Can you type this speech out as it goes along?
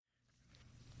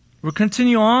We'll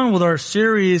continue on with our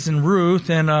series in Ruth,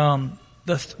 and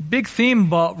the big theme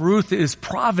about Ruth is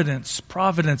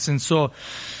providence. And so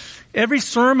every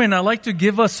sermon, I like to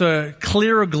give us a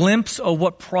clearer glimpse of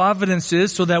what providence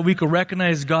is so that we can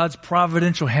recognize God's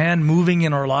providential hand moving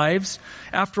in our lives.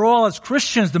 After all, as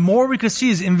Christians, the more we can see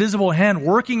His invisible hand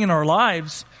working in our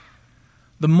lives,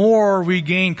 the more we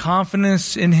gain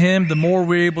confidence in Him, the more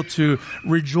we're able to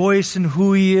rejoice in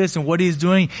who He is and what He's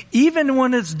doing, even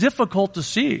when it's difficult to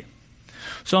see.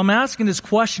 So I'm asking this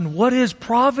question, what is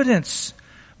providence?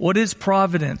 What is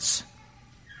providence?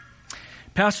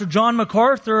 Pastor John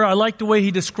MacArthur, I like the way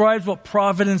he describes what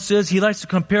providence is. He likes to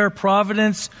compare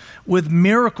providence with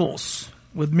miracles.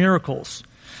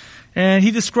 And he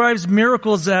describes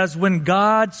miracles as when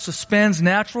God suspends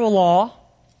natural law.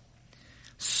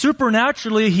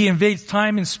 Supernaturally, He invades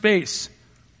time and space.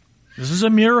 This is a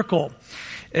miracle.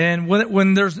 And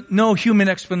when there's no human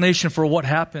explanation for what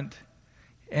happened.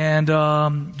 And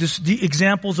just the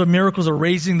examples of miracles are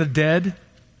raising the dead,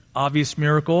 obvious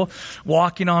miracle,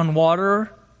 walking on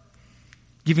water,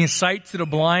 giving sight to the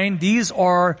blind. These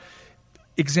are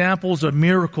examples of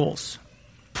miracles.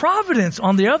 Providence,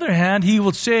 on the other hand, he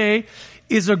would say,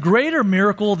 is a greater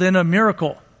miracle than a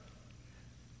miracle.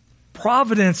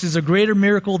 Providence is a greater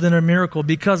miracle than a miracle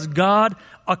because God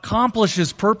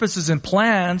accomplishes purposes and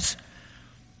plans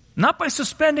not by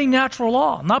suspending natural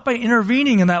law, not by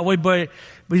intervening in that way, but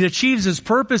He achieves His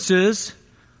purposes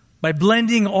by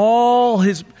blending all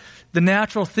the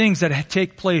natural things that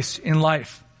take place in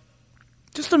life.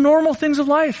 Just the normal things of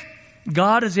life.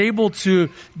 God is able to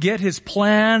get His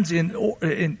plans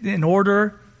in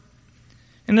order.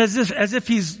 And as if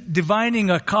He's divining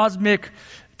a cosmic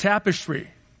tapestry,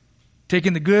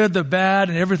 taking the good, the bad,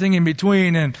 and everything in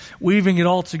between and weaving it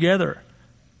all together.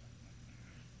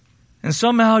 And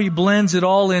somehow He blends it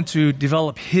all in to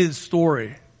develop His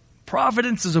story.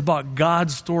 Providence is about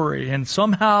God's story, and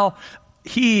somehow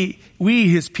we,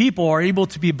 His people, are able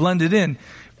to be blended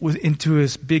into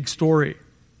His big story.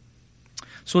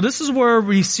 So this is where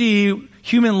we see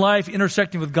human life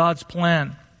intersecting with God's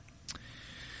plan.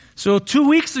 So 2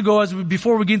 weeks ago,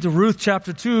 before we get into Ruth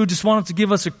chapter 2, just wanted to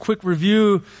give us a quick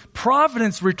review.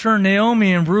 Providence returned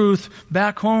Naomi and Ruth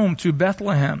back home to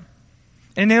Bethlehem.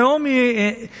 And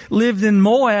Naomi lived in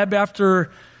Moab after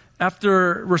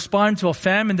responding to a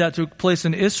famine that took place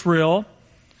in Israel.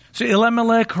 So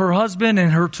Elimelech, her husband, and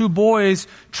her 2 boys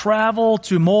travel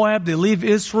to Moab. They leave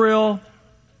Israel.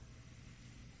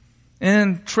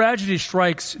 And tragedy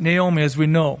strikes Naomi, as we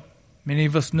know. Many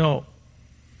of us know.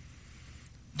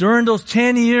 During those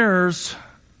 10 years,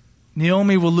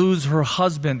 Naomi will lose her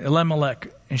husband, Elimelech,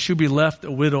 and she'll be left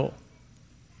a widow.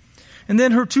 And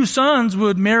then her 2 sons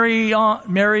would marry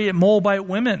Moabite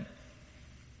women.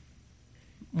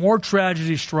 More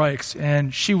tragedy strikes,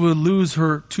 and she would lose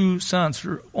her 2 sons,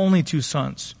 her only 2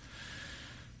 sons.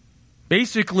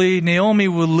 Basically, Naomi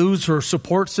would lose her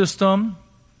support system.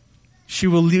 She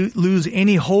will lose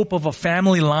any hope of a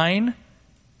family line.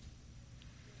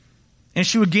 And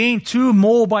she would gain 2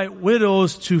 Moabite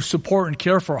widows to support and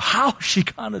care for. How is she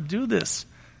going to do this?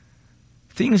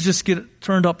 Things just get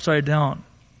turned upside down.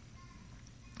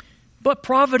 But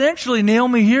providentially,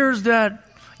 Naomi hears that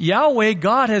Yahweh,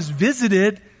 God, has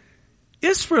visited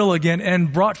Israel again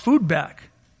and brought food back.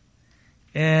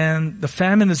 And the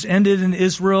famine has ended in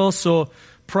Israel, so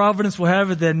providence will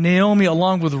have it that Naomi,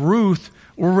 along with Ruth,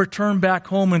 will return back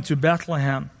home into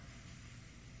Bethlehem.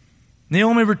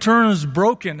 Naomi returns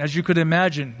broken, as you could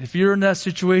imagine. If you're in that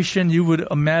situation, you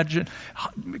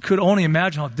could only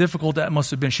imagine how difficult that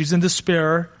must have been. She's in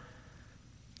despair,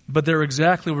 but they're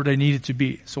exactly where they needed to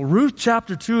be. So Ruth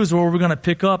chapter 2 is where we're going to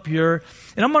pick up here.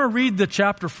 And I'm going to read the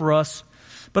chapter for us,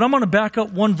 but I'm going to back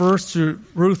up one verse to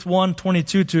Ruth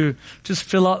 1:22 to just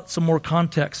fill out some more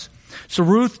context. So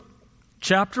Ruth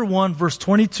chapter 1, verse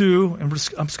 22, and I'm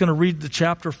just going to read the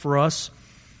chapter for us.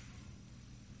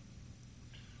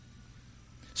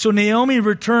 So Naomi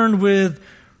returned with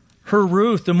her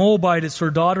Ruth, the Moabitess, her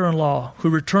daughter-in-law, who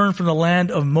returned from the land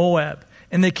of Moab.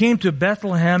 And they came to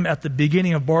Bethlehem at the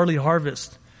beginning of barley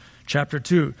harvest. Chapter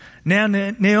 2. Now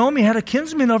Naomi had a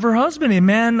kinsman of her husband, a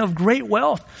man of great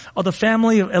wealth, of the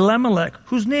family of Elimelech,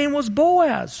 whose name was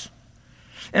Boaz.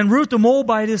 And Ruth the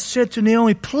Moabitess said to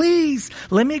Naomi, "Please,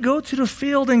 let me go to the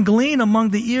field and glean among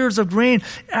the ears of grain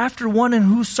after one in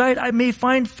whose sight I may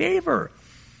find favor."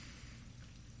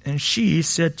 And she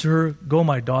said to her, "Go,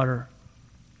 my daughter."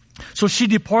 So she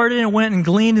departed and went and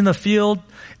gleaned in the field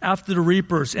after the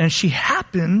reapers. And she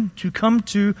happened to come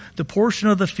to the portion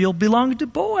of the field belonging to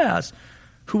Boaz,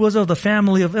 who was of the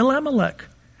family of Elimelech.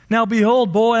 Now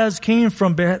behold, Boaz came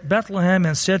from Bethlehem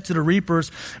and said to the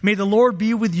reapers, "May the Lord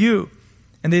be with you."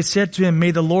 And they said to him,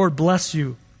 "May the Lord bless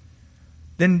you."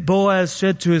 Then Boaz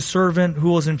said to his servant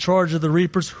who was in charge of the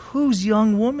reapers, "Whose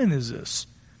young woman is this?"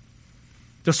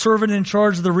 The servant in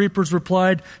charge of the reapers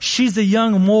replied, "She's the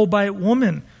young Moabite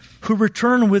woman who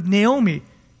returned with Naomi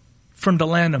from the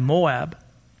land of Moab.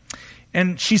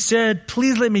 And she said,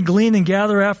 'Please let me glean and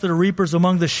gather after the reapers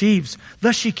among the sheaves.'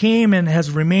 Thus she came and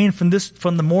has remained from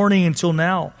the morning until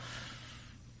now.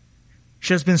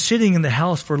 She has been sitting in the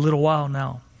house for a little while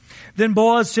now." Then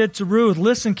Boaz said to Ruth,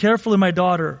 "Listen carefully, my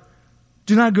daughter.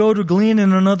 Do not go to glean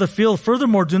in another field.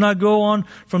 Furthermore, do not go on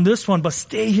from this one, but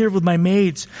stay here with my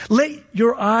maids. Let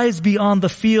your eyes be on the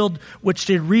field which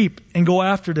they reap, and go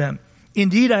after them.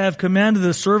 Indeed, I have commanded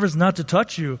the servants not to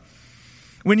touch you.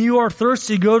 When you are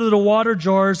thirsty, go to the water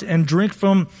jars and drink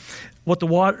from what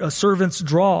the servants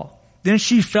draw." Then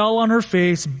she fell on her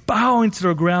face, bowing to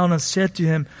the ground, and said to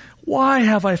him, "Why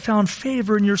have I found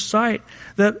favor in your sight,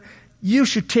 that you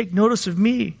should take notice of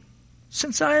me,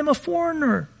 since I am a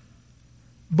foreigner?"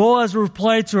 Boaz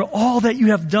replied to her, "All that you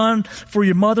have done for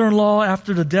your mother-in-law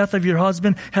after the death of your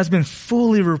husband has been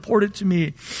fully reported to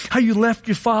me. How you left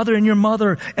your father and your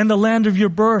mother and the land of your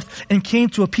birth and came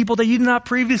to a people that you did not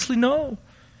previously know.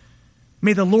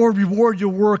 May the Lord reward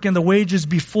your work and the wages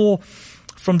be full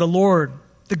from the Lord,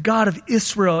 the God of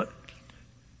Israel,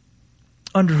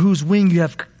 under whose wing you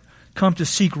have come to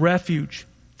seek refuge."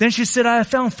 Then she said, "I have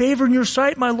found favor in your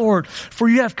sight, my Lord, for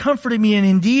you have comforted me and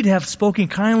indeed have spoken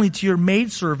kindly to your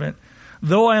maidservant,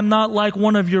 though I am not like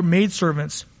one of your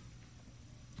maidservants."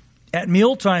 At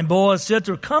mealtime, Boaz said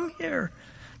to her, "Come here,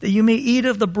 that you may eat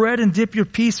of the bread and dip your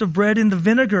piece of bread in the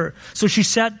vinegar." So she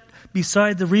sat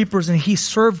beside the reapers, and he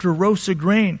served her roasted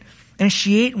grain. And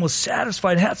she ate and was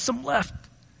satisfied, had some left.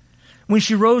 When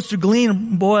she rose to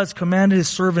glean, Boaz commanded his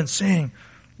servant, saying,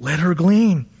 "Let her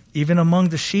glean, even among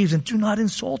the sheaves, and do not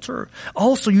insult her.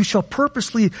 Also, you shall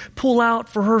purposely pull out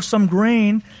for her some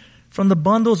grain from the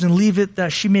bundles and leave it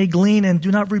that she may glean, and do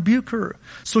not rebuke her."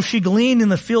 So she gleaned in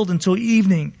the field until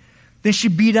evening. Then she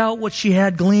beat out what she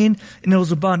had gleaned, and it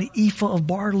was about an ephah of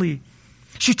barley.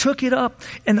 She took it up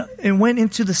and went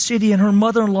into the city, and her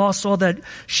mother-in-law saw that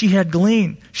she had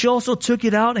gleaned. She also took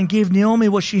it out and gave Naomi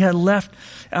what she had left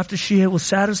after she was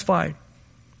satisfied.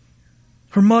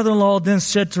 Her mother-in-law then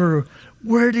said to her,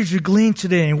 "Where did you glean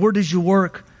today, and where did you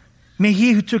work? May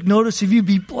he who took notice of you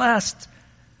be blessed."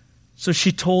 So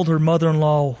she told her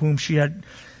mother-in-law whom she had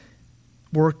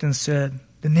worked and said,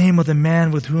 "The name of the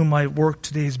man with whom I worked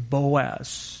today is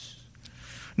Boaz."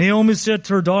 Naomi said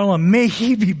to her daughter-in-law, "May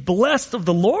he be blessed of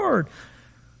the Lord,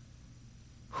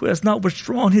 who has not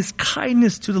withdrawn his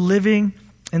kindness to the living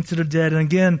and to the dead." And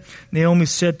again, Naomi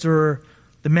said to her,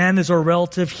 "The man is our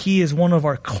relative. He is one of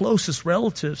our closest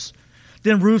relatives."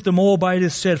 Then Ruth the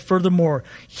Moabitess said, "Furthermore,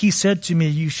 he said to me,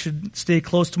 you should stay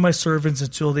close to my servants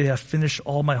until they have finished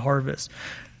all my harvest."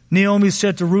 Naomi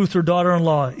said to Ruth, her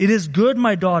daughter-in-law, "It is good,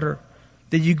 my daughter,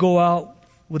 that you go out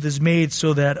with his maids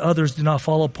so that others do not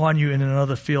fall upon you in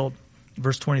another field."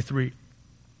 Verse 23.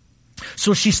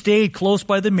 So she stayed close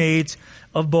by the maids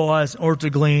of Boaz in order to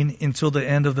glean until the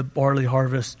end of the barley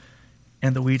harvest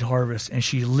and the wheat harvest, and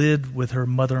she lived with her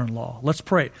mother-in-law. Let's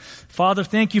pray. Father,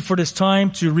 thank you for this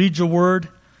time to read your word.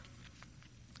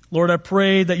 Lord, I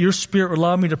pray that your Spirit would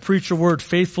allow me to preach your word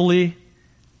faithfully,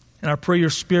 and I pray your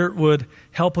Spirit would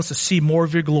help us to see more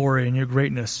of your glory and your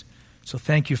greatness. So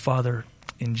thank you, Father.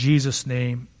 In Jesus'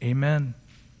 name, amen.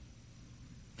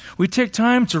 We take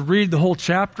time to read the whole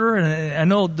chapter, and I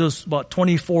know there's about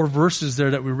 24 verses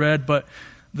there that we read, but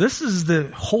this is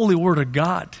the holy word of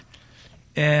God.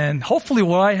 And hopefully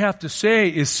what I have to say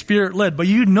is Spirit-led, but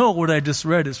you know what I just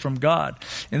read is from God.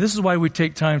 And this is why we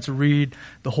take time to read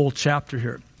the whole chapter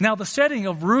here. Now, the setting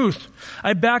of Ruth,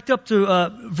 I backed up to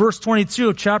verse 22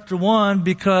 of chapter 1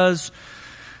 because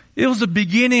it was the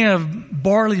beginning of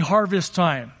barley harvest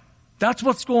time. That's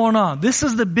what's going on. This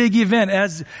is the big event.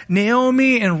 As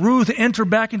Naomi and Ruth enter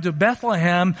back into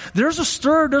Bethlehem, there's a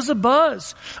stir, there's a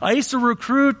buzz. I used to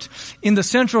recruit in the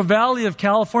Central Valley of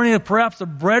California, perhaps the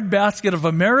breadbasket of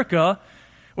America,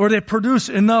 where they produce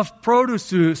enough produce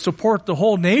to support the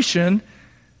whole nation.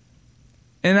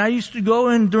 And I used to go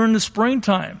in during the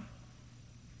springtime.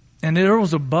 And there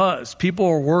was a buzz. People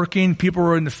were working, people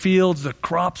were in the fields, the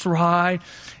crops were high,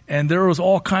 and there was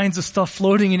all kinds of stuff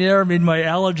floating in the air, made my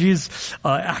allergies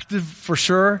active for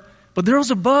sure. But there was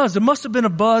a buzz. There must have been a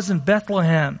buzz in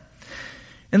Bethlehem.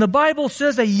 And the Bible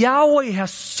says that Yahweh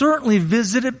has certainly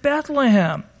visited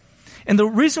Bethlehem. And the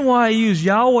reason why I use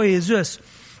Yahweh is this,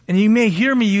 and you may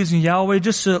hear me using Yahweh,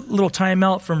 just a little time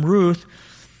out from Ruth.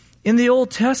 In the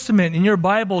Old Testament, in your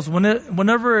Bibles,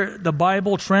 whenever the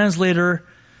Bible translator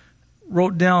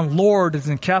wrote down Lord is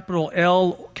in capital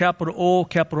L, capital O,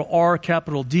 capital R,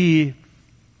 capital D.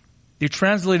 They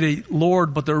translated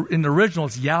Lord, but in the original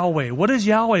it's Yahweh. What is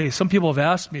Yahweh? Some people have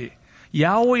asked me.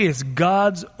 Yahweh is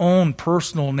God's own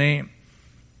personal name.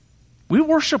 We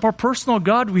worship our personal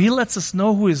God. He lets us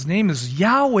know who His name is.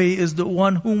 Yahweh is the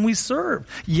one whom we serve.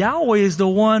 Yahweh is the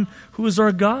one who is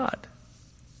our God.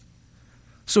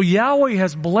 So Yahweh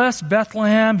has blessed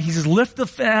Bethlehem. He's lifted the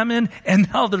famine,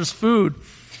 and now there's food.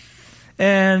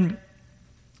 And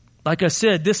like I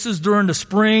said, this is during the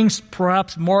springs,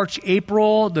 perhaps March,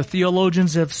 April, the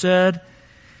theologians have said.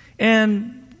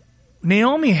 And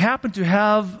Naomi happened to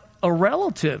have a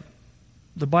relative.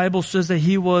 The Bible says that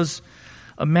he was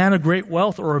a man of great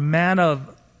wealth, or a man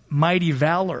of mighty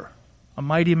valor. A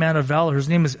mighty man of valor. His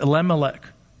name is Elimelech.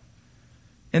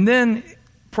 And then,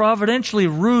 providentially,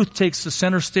 Ruth takes the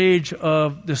center stage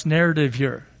of this narrative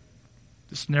here.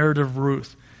 This narrative of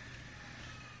Ruth.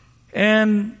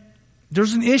 And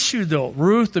there's an issue, though.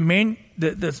 Ruth,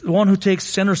 the one who takes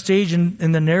center stage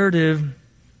in the narrative,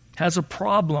 has a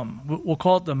problem. We'll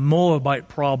call it the Moabite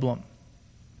problem.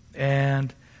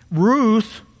 And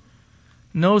Ruth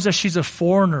knows that she's a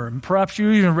foreigner. And perhaps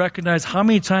you even recognize how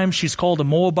many times she's called a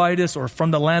Moabitess, or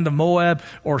from the land of Moab,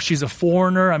 or she's a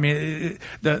foreigner. I mean,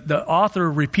 the author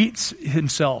repeats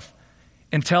himself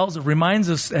and reminds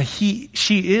us that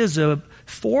she is a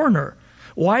foreigner.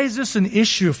 Why is this an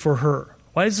issue for her?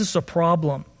 Why is this a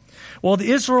problem? Well,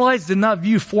 the Israelites did not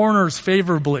view foreigners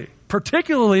favorably,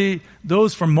 particularly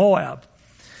those from Moab.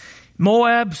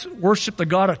 Moabs worshiped the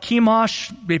god of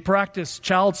Chemosh. They practiced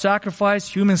child sacrifice,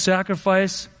 human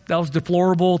sacrifice. That was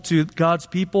deplorable to God's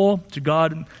people, to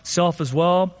God Himself as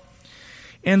well.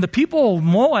 And the people of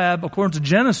Moab, according to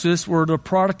Genesis, were the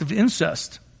product of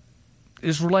incest.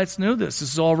 Israelites knew this.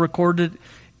 This is all recorded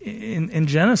in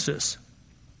Genesis.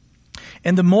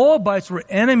 And the Moabites were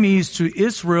enemies to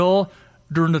Israel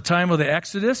during the time of the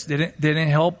Exodus. They didn't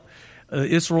help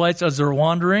Israelites as they're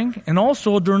wandering. And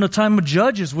also during the time of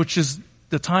Judges, which is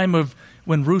the time of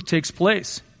when Ruth takes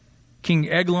place. King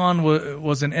Eglon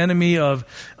was an enemy of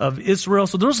Israel.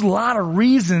 So there's a lot of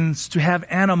reasons to have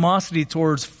animosity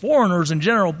towards foreigners in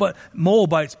general, but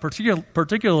Moabites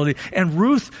particularly. And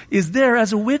Ruth is there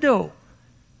as a widow.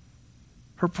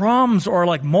 Her problems are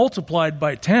like multiplied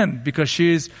by 10 because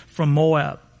she is from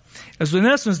Moab. And so in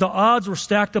essence, the odds were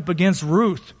stacked up against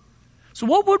Ruth. So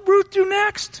what would Ruth do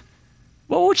next?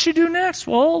 What would she do next?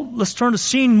 Well, let's turn to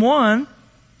scene 1.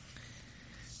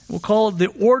 We'll call it the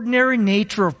ordinary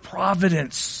nature of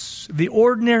providence. The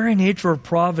ordinary nature of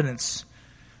providence.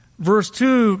 Verse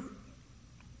 2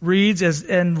 reads,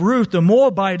 and Ruth, the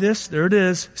Moabitess, there it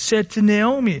is, said to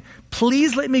Naomi,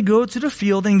 please let me go to the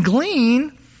field and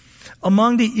glean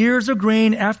among the ears of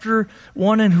grain after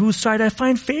one in whose sight I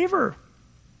find favor.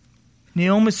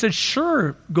 Naomi said,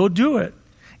 sure, go do it.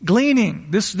 Gleaning.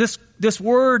 This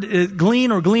word,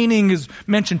 glean or gleaning, is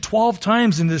mentioned 12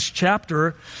 times in this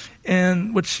chapter,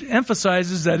 and which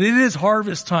emphasizes that it is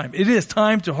harvest time. It is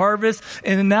time to harvest,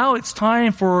 and now it's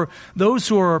time for those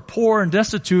who are poor and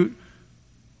destitute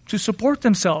to support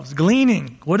themselves.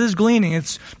 Gleaning. What is gleaning?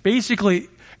 It's basically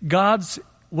God's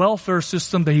welfare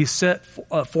system that He set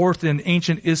forth in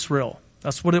ancient Israel.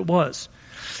 That's what it was.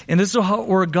 And this is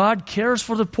where God cares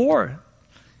for the poor.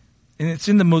 And it's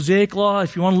in the Mosaic Law.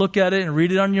 If you want to look at it and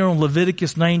read it on your own,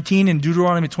 Leviticus 19 and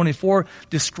Deuteronomy 24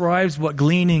 describes what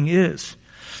gleaning is.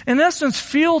 In essence,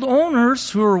 field owners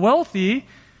who are wealthy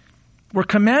were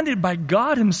commanded by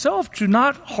God Himself to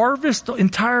not harvest the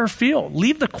entire field.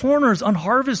 Leave the corners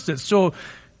unharvested. So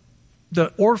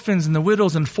the orphans and the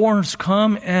widows and foreigners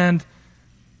come and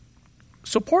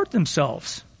support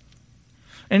themselves.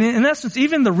 And in essence,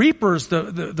 even the reapers,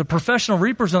 the professional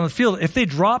reapers on the field, if they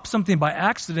drop something by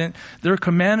accident, they're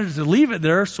commanded to leave it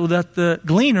there so that the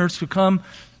gleaners could come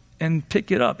and pick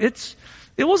it up. It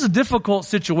was a difficult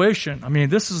situation. I mean,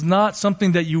 this is not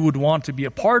something that you would want to be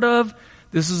a part of.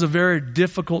 This is a very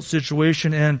difficult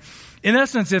situation. And in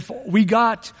essence, if we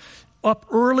got up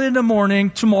early in the morning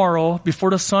tomorrow before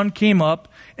the sun came up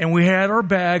and we had our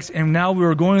bags and now we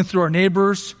were going through our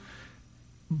neighbors'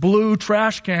 blue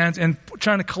trash cans and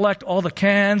trying to collect all the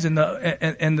cans and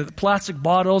the plastic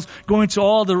bottles, going to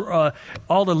all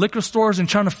the liquor stores and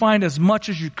trying to find as much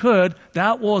as you could,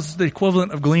 that was the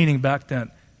equivalent of gleaning back then.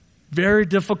 Very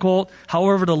difficult.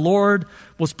 However, the Lord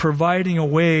was providing a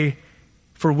way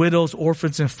for widows,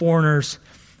 orphans, and foreigners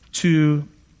to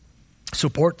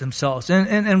support themselves.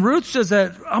 And Ruth says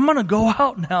that I'm going to go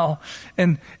out now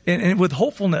and with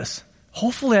hopefulness.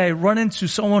 Hopefully I run into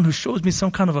someone who shows me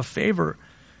some kind of a favor.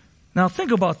 Now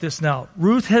think about this now.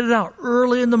 Ruth headed out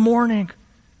early in the morning.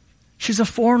 She's a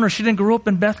foreigner. She didn't grow up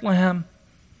in Bethlehem.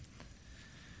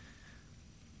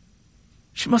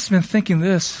 She must have been thinking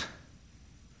this.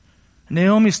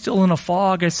 Naomi's still in a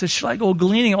fog. I said, should I go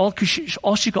gleaning? All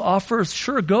she could offer is,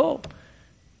 sure, go.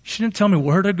 She didn't tell me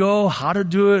where to go, how to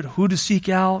do it, who to seek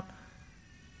out.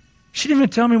 She didn't even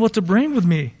tell me what to bring with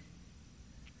me.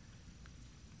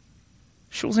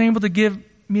 She wasn't able to give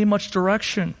me much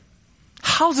direction.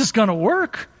 How's this going to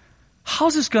work?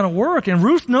 How's this going to work? And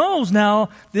Ruth knows now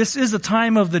this is the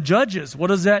time of the judges. What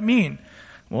does that mean?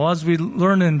 Well, as we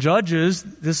learn in Judges,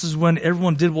 this is when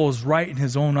everyone did what was right in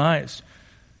his own eyes.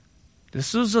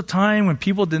 This is a time when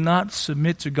people did not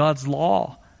submit to God's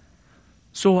law.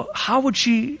 So how would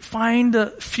she find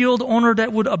a field owner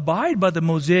that would abide by the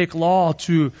Mosaic law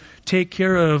to take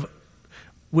care of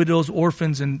widows,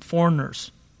 orphans, and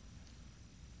foreigners?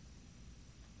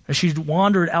 As she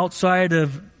wandered outside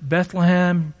of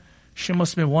Bethlehem, she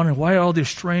must have been wondering, why are all these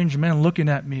strange men looking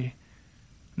at me?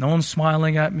 No one's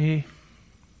smiling at me.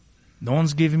 No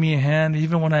one's giving me a hand.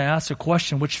 Even when I ask a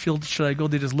question, which field should I go,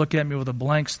 they just look at me with a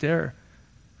blank stare.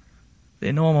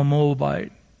 They know I'm a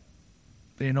Moabite.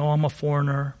 They know I'm a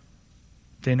foreigner.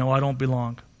 They know I don't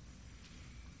belong.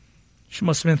 She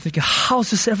must have been thinking,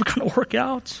 how's this ever going to work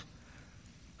out?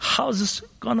 How's this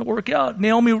going to work out?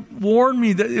 Naomi warned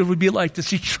me that it would be like this.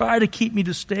 She tried to keep me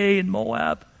to stay in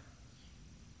Moab.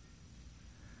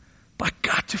 But I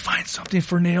got to find something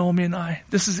for Naomi and I.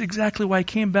 This is exactly why I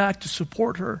came back to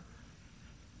support her.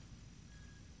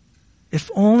 If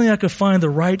only I could find the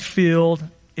right field,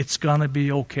 it's going to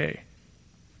be okay.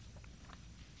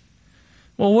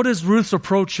 Well, what is Ruth's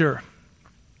approach here?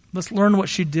 Let's learn what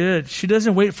she did. She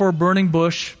doesn't wait for a burning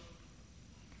bush.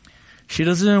 She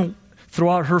doesn't throw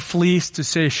out her fleece to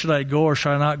say, should I go or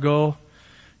should I not go?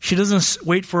 She doesn't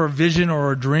wait for a vision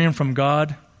or a dream from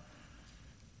God.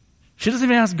 She doesn't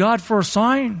even ask God for a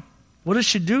sign. What does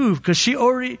she do? Because she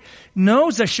already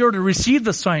knows that she already received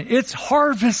the sign. It's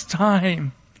harvest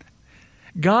time.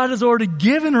 God has already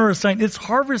given her a sign. It's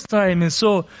harvest time. And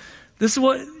so this is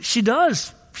what she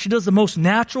does. She does the most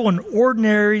natural and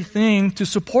ordinary thing to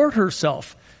support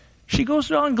herself. She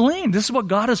goes out and glean. This is what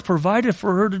God has provided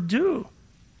for her to do.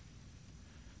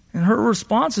 And her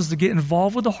response is to get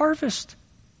involved with the harvest.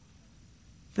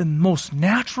 The most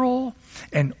natural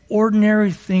and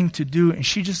ordinary thing to do, and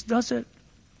she just does it.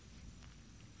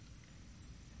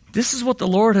 This is what the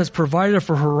Lord has provided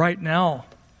for her right now.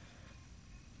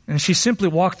 And she simply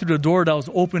walked through the door that was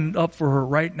opened up for her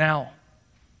right now.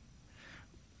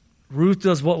 Ruth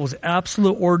does what was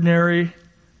absolute ordinary,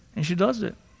 and she does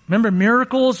it. Remember,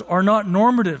 miracles are not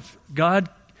normative. God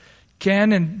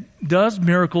can and does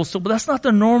miracles, but that's not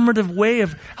the normative way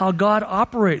of how God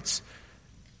operates.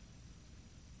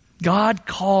 God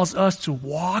calls us to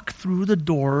walk through the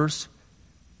doors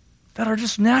that are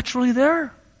just naturally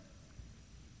there.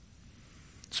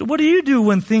 So what do you do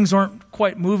when things aren't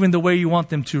quite moving the way you want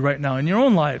them to right now in your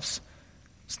own lives?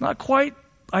 It's not quite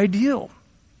ideal.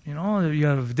 You know, you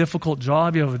have a difficult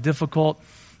job, you have a difficult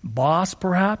boss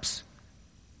perhaps.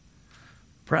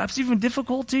 Perhaps even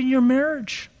difficulty in your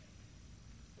marriage.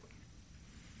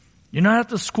 You're not at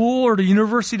the school or the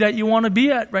university that you want to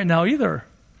be at right now either.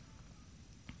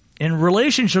 And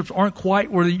relationships aren't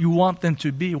quite where you want them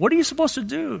to be. What are you supposed to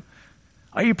do?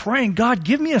 Are you praying, God,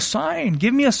 give me a sign.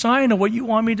 Give me a sign of what you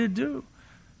want me to do.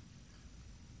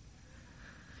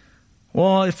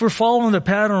 Well, if we're following the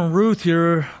pattern of Ruth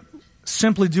here,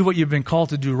 simply do what you've been called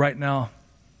to do right now.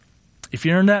 If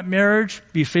you're in that marriage,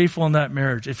 be faithful in that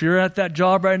marriage. If you're at that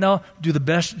job right now, do the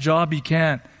best job you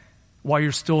can while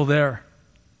you're still there.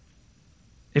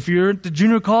 If you're at the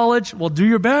junior college, well, do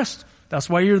your best. That's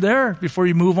why you're there before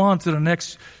you move on to the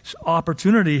next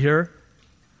opportunity here.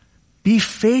 Be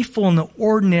faithful in the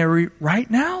ordinary right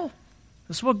now.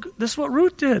 This is what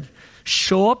Ruth did.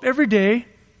 Show up every day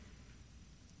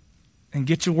and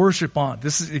get your worship on.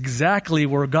 This is exactly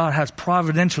where God has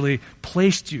providentially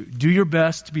placed you. Do your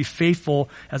best to be faithful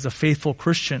as a faithful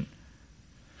Christian.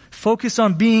 Focus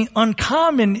on being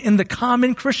uncommon in the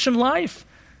common Christian life.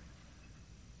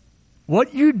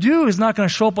 What you do is not going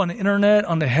to show up on the internet,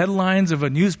 on the headlines of a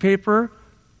newspaper.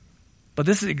 But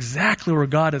this is exactly where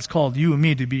God has called you and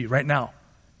me to be right now.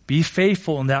 Be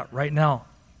faithful in that right now.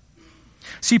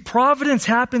 See, providence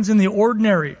happens in the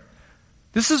ordinary.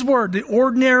 This is where the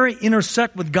ordinary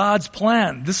intersect with God's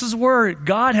plan. This is where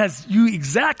God has you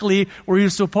exactly where you're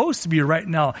supposed to be right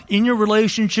now. In your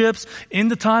relationships, in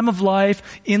the time of life,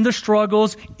 in the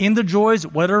struggles, in the joys,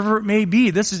 whatever it may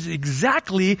be. This is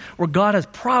exactly where God has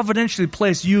providentially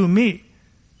placed you and me.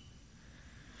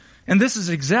 And this is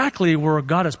exactly where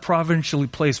God has providentially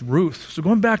placed Ruth. So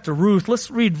going back to Ruth, let's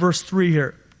read verse 3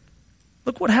 here.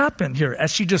 Look what happened here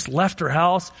as she just left her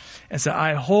house and said,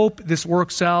 I hope this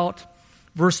works out.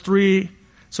 Verse 3,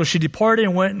 So she departed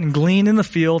and went and gleaned in the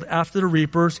field after the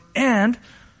reapers, and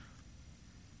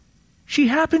she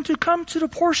happened to come to the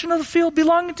portion of the field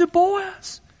belonging to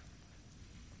Boaz.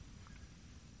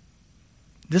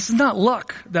 This is not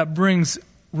luck that brings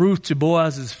Ruth to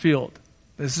Boaz's field.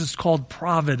 This is called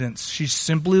providence. She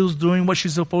simply was doing what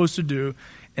she's supposed to do,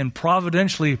 and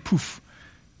providentially, poof,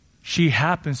 she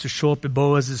happens to show up at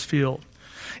Boaz's field.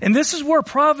 And this is where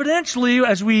providentially,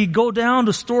 as we go down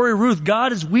the story of Ruth,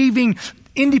 God is weaving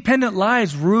independent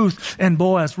lives, Ruth and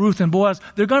Boaz.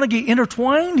 They're going to get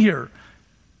intertwined here.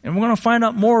 And we're going to find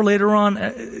out more later on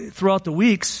throughout the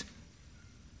weeks.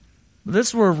 This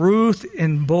is where Ruth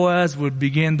and Boaz would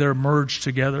begin their merge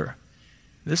together.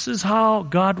 This is how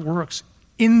God works.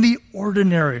 In the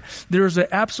ordinary. There's an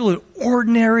absolute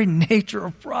ordinary nature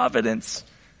of providence.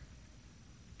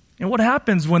 And what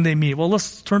happens when they meet? Well,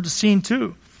 let's turn to scene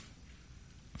 2.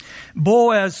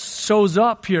 Boaz shows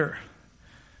up here.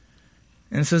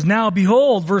 And it says, now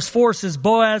behold, verse 4 says,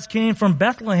 Boaz came from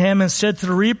Bethlehem and said to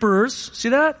the reapers, see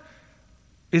that?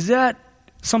 Is that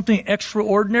something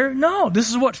extraordinary? No, this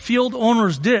is what field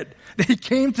owners did. They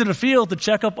came to the field to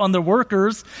check up on their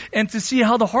workers and to see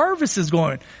how the harvest is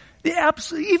going.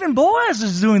 Even Boaz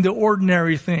is doing the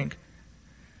ordinary thing.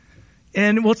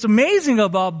 And what's amazing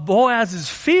about Boaz's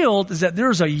field is that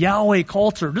there's a Yahweh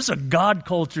culture. There's a God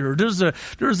culture. There's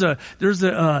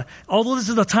a, although this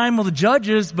is the time of the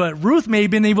judges, but Ruth may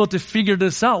have been able to figure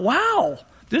this out. Wow,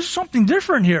 there's something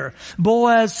different here.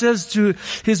 Boaz says to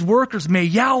his workers, may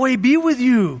Yahweh be with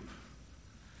you.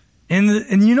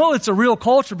 And you know it's a real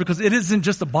culture because it isn't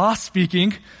just the boss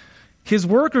speaking. His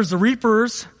workers, the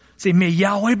reapers, say, may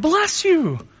Yahweh bless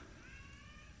you.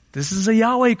 This is a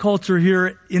Yahweh culture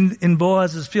here in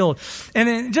Boaz's field.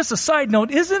 And just a side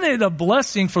note, isn't it a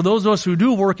blessing for those of us who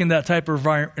do work in that type of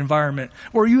environment,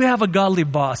 where you have a godly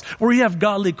boss, where you have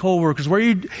godly coworkers, where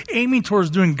you're aiming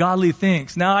towards doing godly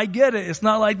things? Now, I get it. It's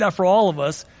not like that for all of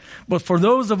us. But for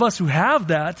those of us who have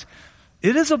that,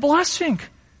 it is a blessing.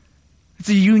 It's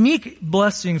a unique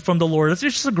blessing from the Lord. It's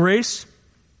just a grace.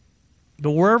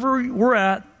 But wherever we're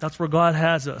at, that's where God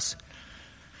has us.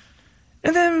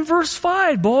 And then in verse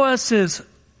 5, Boaz says,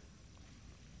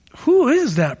 who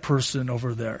is that person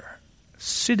over there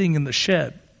sitting in the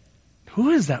shed? Who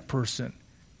is that person?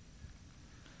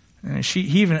 And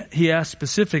he asked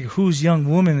specific, whose young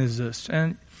woman is this?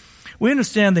 And we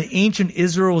understand that ancient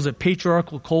Israel was a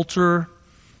patriarchal culture,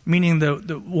 meaning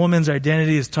the woman's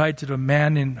identity is tied to the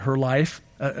man in her life.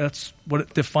 That's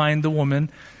what defined the woman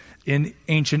in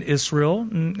ancient Israel.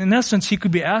 In essence, he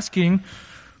could be asking,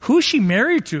 who is she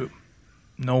married to?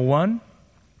 No one.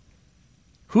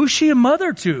 Who is she a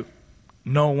mother to?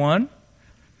 No one.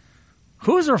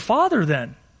 Who is her father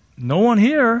then? No one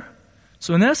here.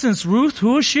 So in essence, Ruth,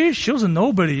 who is she? She was a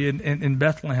nobody in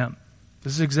Bethlehem.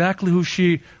 This is exactly who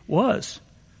she was.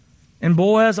 And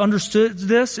Boaz understood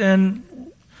this,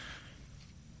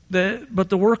 but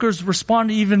the workers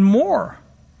responded even more.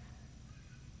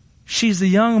 She's the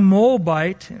young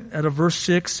Moabite, out of verse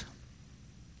 6,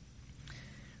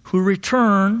 who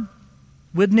returned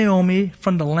with Naomi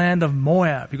from the land of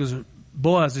Moab. Because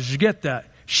Boaz, did you get that?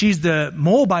 She's the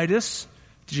Moabitess.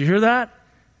 Did you hear that?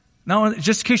 Now,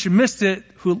 just in case you missed it,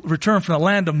 who returned from the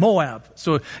land of Moab.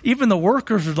 So even the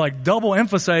workers are like double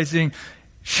emphasizing,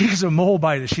 she's a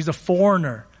Moabitess. She's a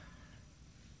foreigner.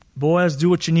 Boaz, do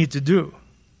what you need to do.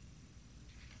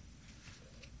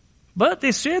 But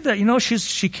they said that,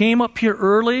 she came up here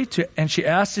early and she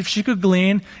asked if she could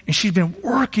glean, and she's been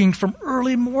working from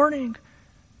early morning.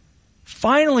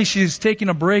 Finally, she's taking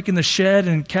a break in the shed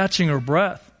and catching her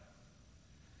breath.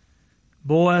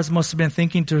 Boaz must have been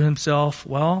thinking to himself,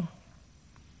 well,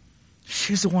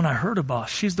 she's the one I heard about.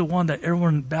 She's the one that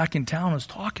everyone back in town is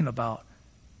talking about.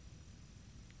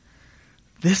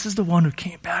 This is the one who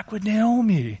came back with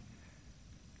Naomi.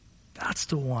 That's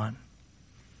the one.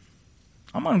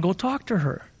 I'm going to go talk to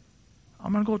her.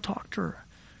 And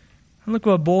look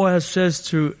what Boaz says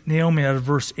to Naomi out of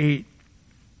verse 8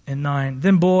 and 9.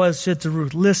 Then Boaz said to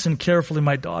Ruth, listen carefully,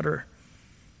 my daughter.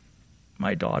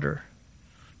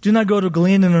 Do not go to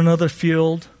glean in another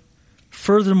field.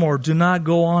 Furthermore, do not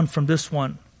go on from this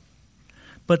one,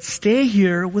 but stay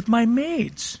here with my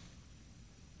maids.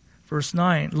 Verse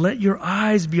 9, let your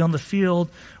eyes be on the field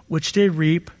which they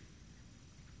reap,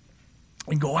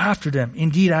 and go after them.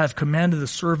 Indeed, I have commanded the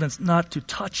servants not to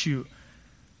touch you.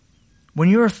 When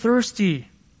you are thirsty,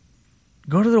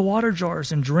 go to the water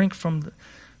jars and drink from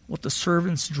what the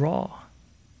servants draw.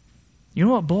 You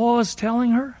know what Boaz is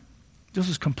telling her? This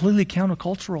is completely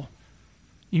countercultural.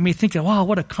 You may think that, wow,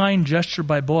 what a kind gesture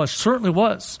by Boaz. Certainly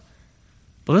was.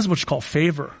 But this is what you call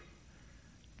favor.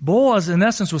 Boaz, in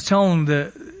essence, was telling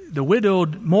the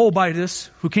widowed Moabitess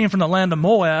who came from the land of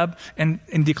Moab and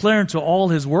declaring to all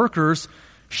his workers,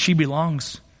 she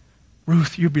belongs.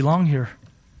 Ruth, you belong here.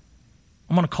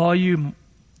 I'm going to call you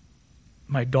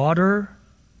my daughter.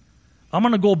 I'm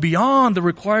going to go beyond the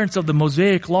requirements of the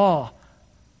Mosaic law.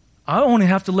 I only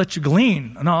have to let you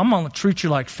glean. No, I'm going to treat you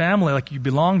like family, like you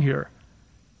belong here.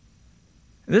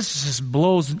 This just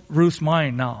blows Ruth's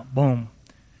mind now. Boom.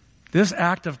 This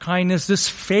act of kindness, this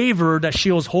favor that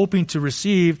she was hoping to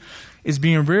receive is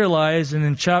being realized. And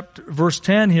in verse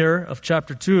 10 here of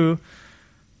chapter 2,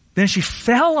 then she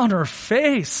fell on her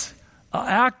face. An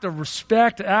act of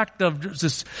respect, an act of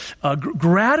just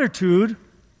gratitude,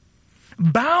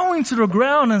 bowing to the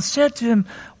ground and said to him,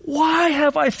 why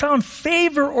have I found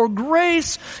favor or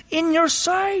grace in your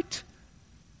sight?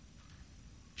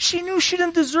 She knew she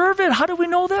didn't deserve it. How do we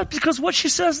know that? Because what she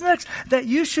says next, that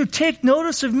you should take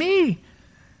notice of me,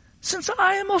 since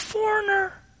I am a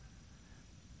foreigner.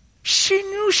 She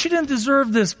knew she didn't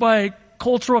deserve this by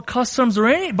cultural customs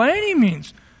or by any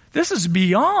means. This is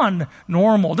beyond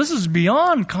normal. This is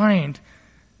beyond kind.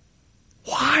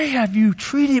 Why have you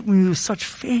treated me with such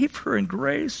favor and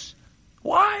grace?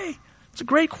 Why? It's a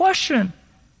great question.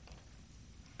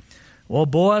 Well,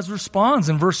 Boaz responds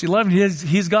in verse 11.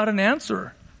 He's got an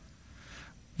answer.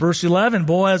 Verse 11,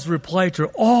 Boaz replied to her,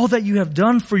 all that you have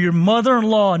done for your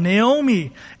mother-in-law,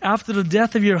 Naomi, after the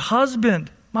death of your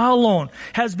husband, Mahlon,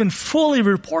 has been fully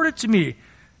reported to me.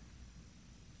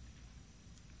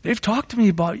 They've talked to me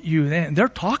about you, and they're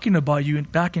talking about you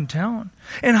back in town.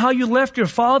 And how you left your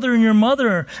father and your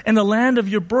mother and the land of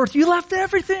your birth. You left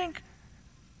everything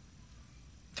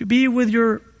to be with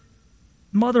your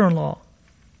mother-in-law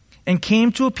and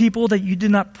came to a people that you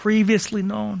did not previously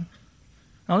know.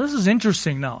 Now, this is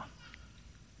interesting now.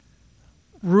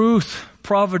 Ruth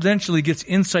providentially gets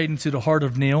insight into the heart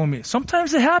of Naomi.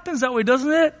 Sometimes it happens that way,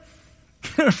 doesn't it?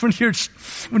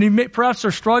 when you perhaps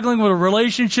are struggling with a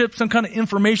relationship, some kind of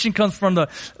information comes from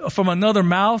another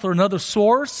mouth or another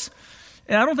source.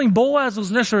 And I don't think Boaz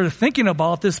was necessarily thinking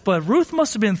about this, but Ruth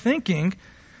must have been thinking,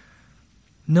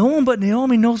 no one but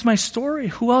Naomi knows my story.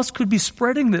 Who else could be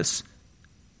spreading this?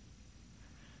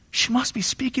 She must be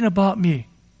speaking about me.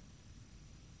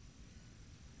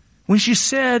 When she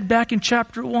said back in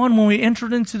chapter 1, when we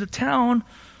entered into the town,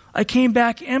 I came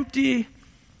back empty,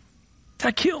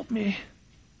 that killed me.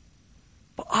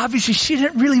 But obviously she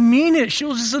didn't really mean it. She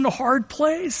was just in a hard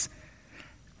place.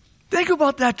 Think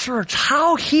about that, church.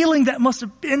 How healing that must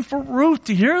have been for Ruth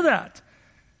to hear that.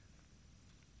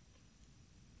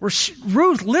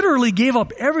 Ruth literally gave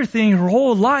up everything, her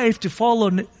whole life, to follow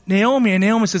Naomi. And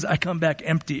Naomi says, I come back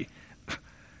empty.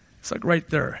 It's like right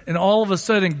there. And all of a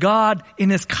sudden, God, in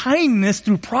His kindness,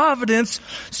 through providence,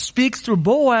 speaks through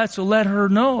Boaz to let her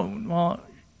know. Well,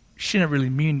 she didn't really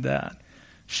mean that.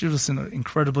 She was in an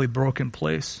incredibly broken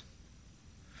place.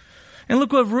 And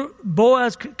look what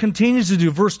Boaz continues to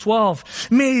do. Verse 12.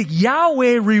 May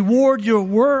Yahweh reward your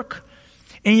work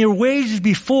and your wages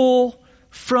be full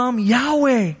from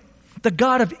Yahweh, the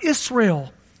God of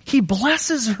Israel. He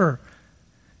blesses her.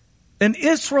 An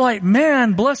Israelite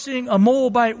man blessing a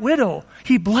Moabite widow.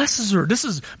 He blesses her. This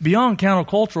is beyond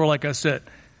countercultural, like I said.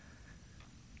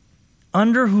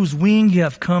 Under whose wing you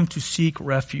have come to seek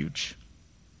refuge.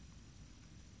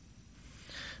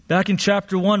 Back in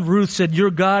chapter 1, Ruth said, your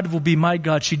God will be my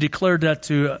God. She declared that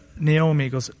to Naomi. He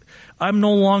goes, I'm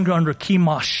no longer under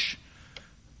Chemosh.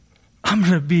 I'm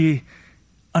going to be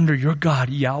under your God,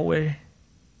 Yahweh.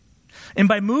 And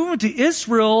by moving to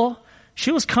Israel,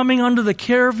 she was coming under the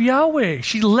care of Yahweh.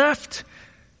 She left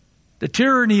the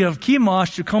tyranny of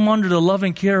Chemosh to come under the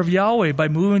loving care of Yahweh by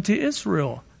moving to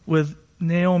Israel with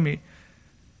Naomi.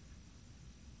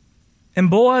 And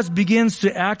Boaz begins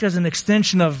to act as an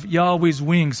extension of Yahweh's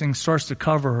wings and starts to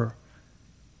cover her. All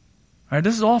right,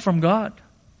 this is all from God.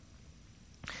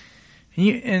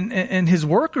 And his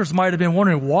workers might have been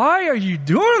wondering, why are you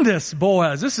doing this,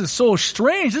 Boaz? This is so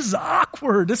strange. This is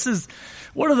awkward.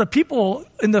 What are the people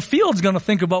in the fields going to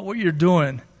think about what you're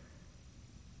doing?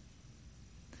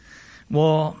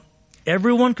 Well,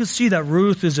 everyone could see that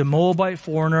Ruth is a Moabite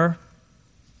foreigner.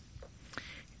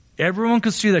 Everyone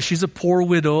could see that she's a poor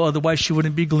widow, otherwise she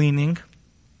wouldn't be gleaning.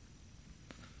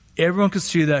 Everyone could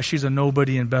see that she's a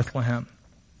nobody in Bethlehem.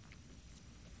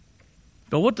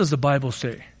 But what does the Bible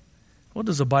say? What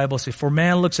does the Bible say? For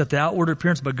man looks at the outward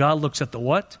appearance, but God looks at the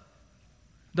what?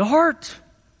 The heart.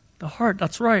 The heart,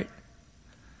 that's right.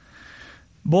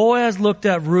 Boaz looked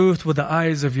at Ruth with the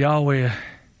eyes of Yahweh.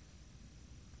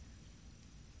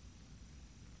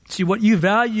 See, what you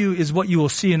value is what you will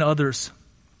see in others.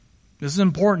 This is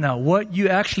important now. What you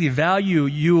actually value,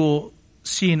 you will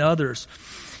see in others.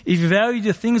 If you value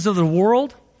the things of the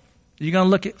world, You're going to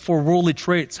look for worldly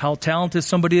traits, how talented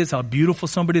somebody is, how beautiful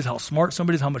somebody is, how smart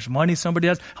somebody is, how much money somebody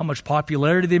has, how much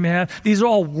popularity they may have. These are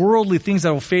all worldly things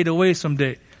that will fade away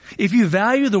someday. If you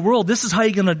value the world, this is how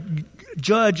you're going to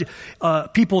judge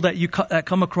people that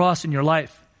come across in your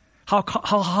life.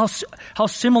 How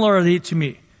similar are they to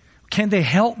me? Can they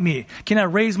help me? Can I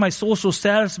raise my social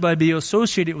status by being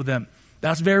associated with them?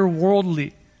 That's very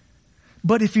worldly.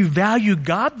 But if you value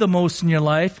God the most in your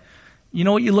life, you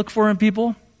know what you look for in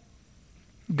people?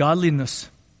 Godliness.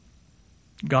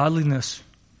 Godliness.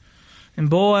 And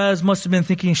Boaz must have been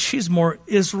thinking, she's more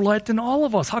Israelite than all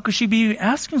of us. How could she be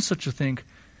asking such a thing?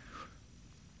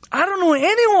 I don't know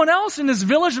anyone else in this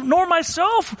village, nor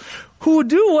myself, who would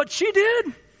do what she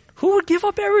did. Who would give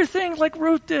up everything like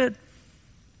Ruth did?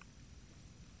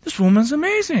 This woman's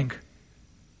amazing.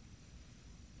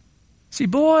 See,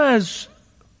 Boaz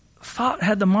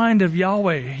had the mind of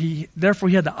Yahweh. Therefore,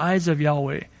 he had the eyes of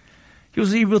Yahweh. He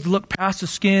was able to look past the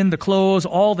skin, the clothes,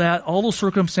 all that, all those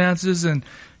circumstances, and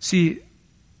see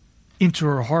into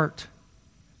her heart.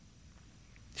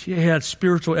 She had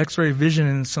spiritual X-ray vision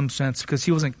in some sense because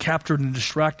he wasn't captured and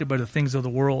distracted by the things of the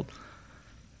world.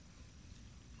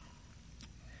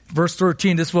 Verse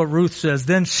 13, this is what Ruth says.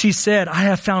 Then she said, I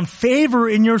have found favor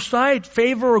in your sight,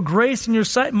 favor or grace in your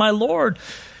sight, my Lord.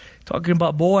 Talking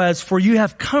about Boaz, for you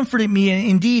have comforted me and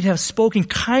indeed have spoken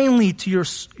kindly to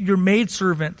your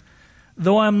maidservant,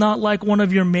 though I am not like one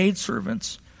of your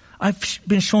maidservants. I've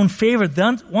been shown favor.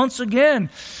 Then, once again,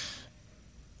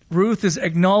 Ruth is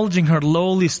acknowledging her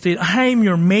lowly state. I am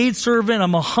your maidservant.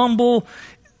 I'm a humble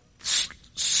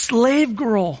slave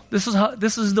girl. This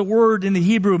is the word in the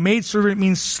Hebrew. Maidservant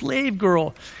means slave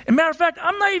girl. As a matter of fact,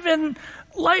 I'm not even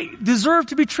deserve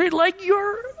to be treated like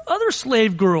your other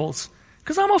slave girls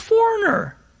because I'm a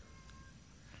foreigner.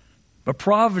 But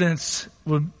Providence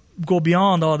would go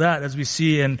beyond all that, as we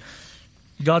see, and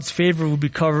God's favor will be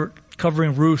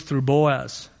covering Ruth through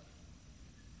Boaz.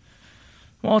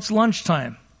 Well, it's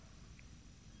lunchtime.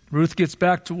 Ruth gets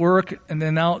back to work, and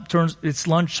then now it's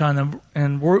lunchtime,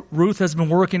 and Ruth has been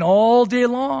working all day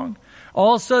long.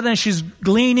 All of a sudden, she's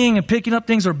gleaning and picking up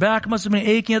things. Her back must have been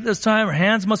aching at this time. Her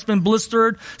hands must have been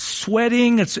blistered,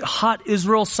 sweating. It's hot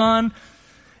Israel sun.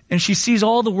 And she sees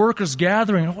all the workers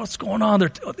gathering. What's going on?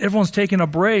 Everyone's taking a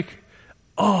break.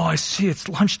 Oh, I see. It's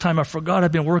lunchtime. I forgot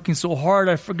I've been working so hard.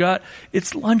 I forgot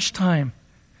it's lunchtime.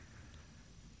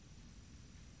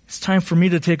 It's time for me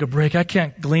to take a break. I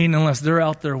can't glean unless they're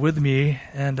out there with me.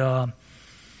 And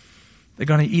they're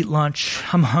going to eat lunch.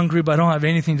 I'm hungry, but I don't have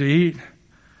anything to eat.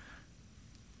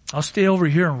 I'll stay over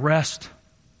here and rest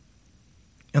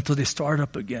until they start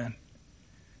up again.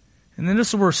 And then this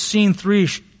is where scene 3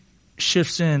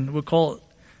 shifts in. We'll call it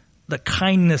the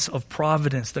kindness of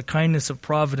providence. The kindness of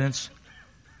providence.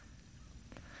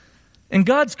 And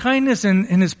God's kindness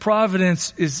and His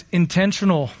providence is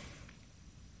intentional.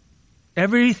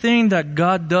 Everything that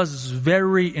God does is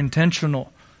very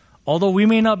intentional. Although we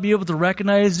may not be able to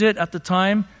recognize it at the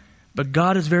time, but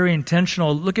God is very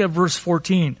intentional. Look at verse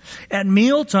 14. At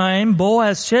mealtime,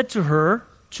 Boaz said to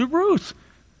Ruth,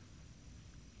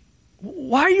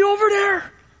 why are you over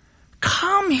there?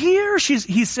 Come here.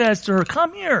 He says to her,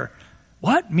 come here.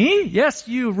 What, me? Yes,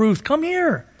 you, Ruth, come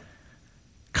here.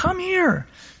 Come here,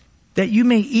 that you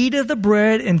may eat of the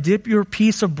bread and dip your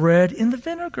piece of bread in the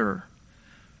vinegar.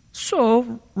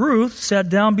 So Ruth sat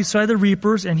down beside the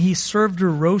reapers, and he served her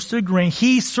roasted grain.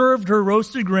 He served her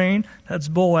roasted grain, that's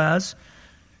Boaz,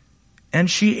 and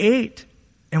she ate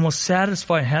and was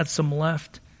satisfied, had some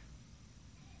left.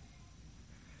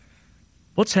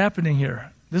 What's happening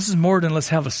here? This is more than let's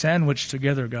have a sandwich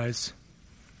together, guys.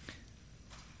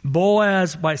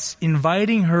 Boaz, by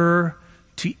inviting her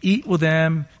to eat with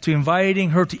them, to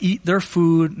inviting her to eat their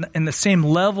food and the same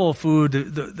level of food,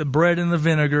 the bread and the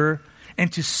vinegar,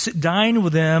 and to dine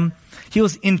with them, he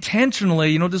was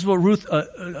intentionally, this is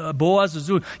what Boaz was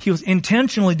doing. He was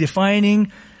intentionally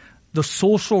defining the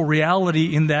social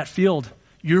reality in that field.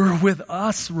 You're with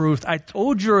us, Ruth. I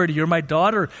told you already. You're my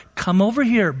daughter. Come over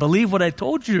here. Believe what I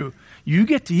told you. You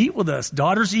get to eat with us.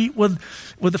 Daughters eat with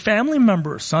the family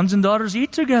members. Sons and daughters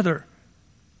eat together.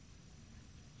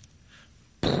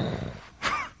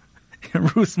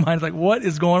 And Ruth's mind's like, what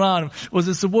is going on? Was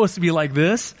it supposed to be like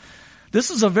this? This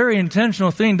is a very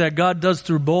intentional thing that God does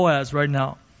through Boaz right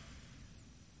now.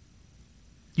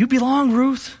 You belong,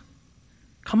 Ruth.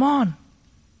 Come on.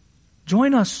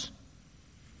 Join us.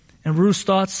 And Ruth's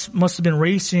thoughts must have been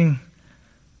racing.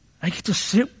 I get to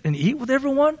sit and eat with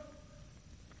everyone?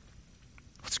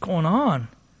 What's going on?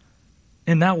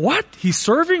 And now what? He's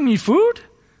serving me food?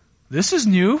 This is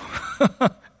new.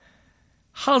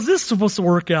 How's this supposed to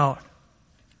work out?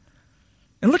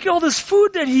 And look at all this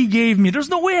food that he gave me. There's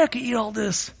no way I could eat all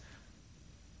this.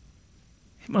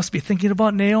 He must be thinking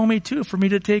about Naomi too, for me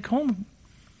to take home,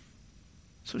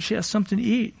 so she has something to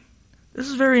eat. This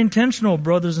is very intentional,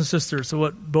 brothers and sisters, so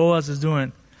what Boaz is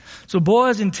doing. So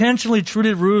Boaz intentionally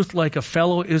treated Ruth like a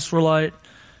fellow Israelite,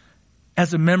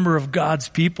 as a member of God's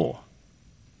people.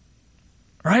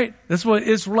 Right? That's what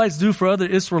Israelites do for other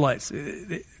Israelites.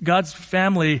 God's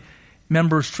family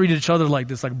members treated each other like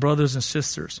this, like brothers and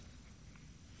sisters.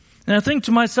 And I think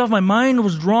to myself, my mind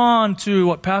was drawn to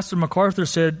what Pastor MacArthur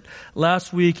said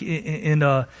last week in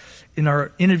our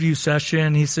interview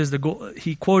session. He says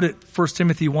he quoted 1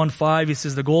 Timothy 1:5. He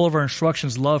says, the goal of our instruction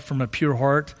is love from a pure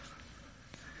heart.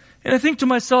 And I think to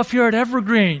myself here at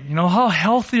Evergreen, how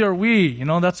healthy are we?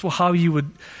 That's how you would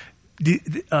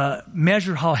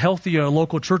measure how healthy a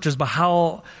local church is, by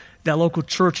how that local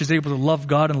church is able to love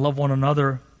God and love one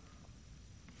another.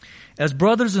 As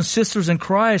brothers and sisters in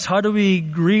Christ, how do we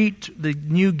greet the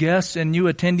new guests and new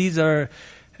attendees that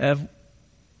have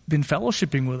been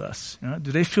fellowshipping with us?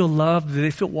 Do they feel loved? Do they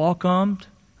feel welcomed?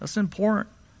 That's important.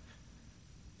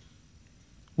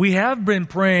 We have been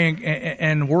praying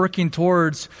and working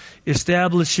towards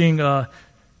establishing a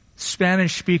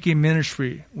Spanish-speaking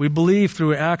ministry. We believe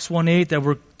through Acts 1:8 that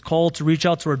we're called to reach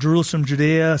out to our Jerusalem,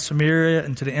 Judea, Samaria,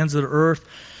 and to the ends of the earth.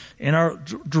 And our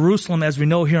Jerusalem, as we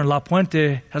know here in La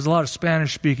Puente, has a lot of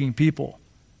Spanish-speaking people.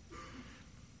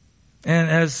 And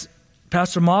as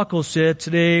Pastor Mako said,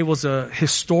 today was a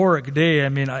historic day.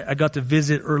 I got to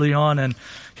visit early on, and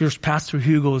here's Pastor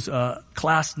Hugo's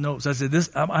class notes. I said,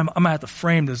 I'm going to have to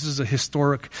frame this. This is a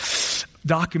historic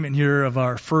document here of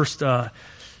our first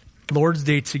Lord's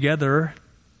Day together.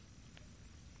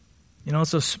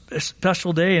 It's a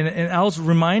special day. And I was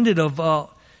reminded of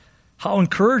how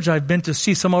encouraged I've been to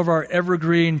see some of our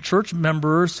Evergreen church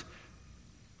members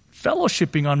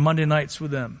fellowshipping on Monday nights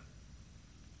with them.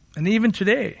 And even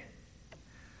today.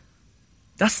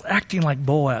 That's acting like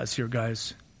Boaz here,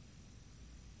 guys.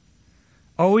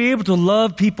 Are we able to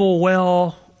love people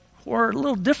well who are a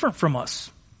little different from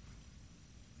us?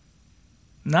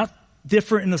 Not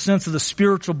different in the sense of the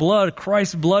spiritual blood.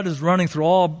 Christ's blood is running through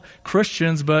all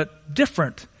Christians, but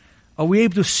different. Are we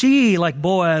able to see like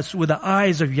Boaz with the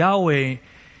eyes of Yahweh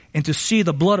and to see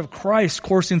the blood of Christ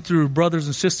coursing through brothers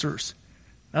and sisters?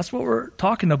 That's what we're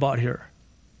talking about here.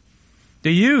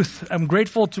 The youth, I'm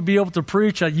grateful to be able to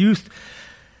preach at youth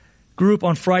group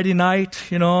on Friday night.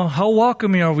 How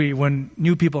welcoming are we when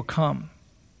new people come?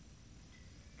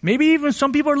 Maybe even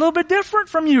some people are a little bit different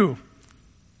from you.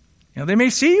 They may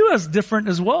see you as different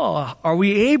as well. Are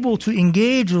we able to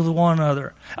engage with one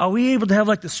another? Are we able to have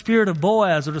like the spirit of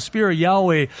Boaz or the spirit of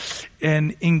Yahweh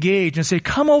and engage and say,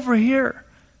 come over here,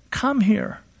 come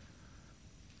here?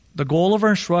 The goal of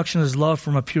our instruction is love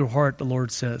from a pure heart, the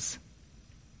Lord says.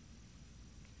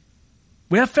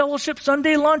 We have fellowship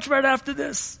Sunday lunch right after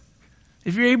this.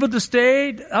 If you're able to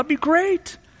stay, that'd be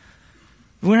great.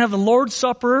 We're going to have the Lord's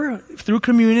Supper through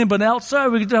communion, but outside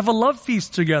we get to have a love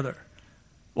feast together.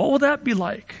 What will that be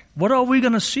like? What are we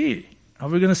going to see? Are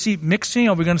we going to see mixing?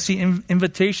 Are we going to see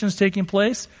invitations taking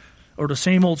place? Or the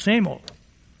same old,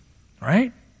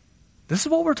 right? This is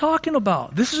what we're talking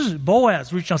about. This is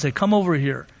Boaz reaching out and say, come over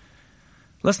here.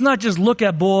 Let's not just look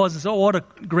at Boaz and say, oh, what a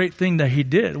great thing that he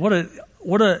did. What a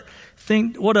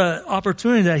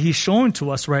opportunity that he's showing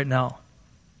to us right now.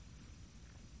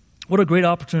 What a great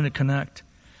opportunity to connect.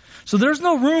 So there's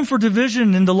no room for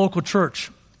division in the local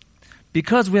church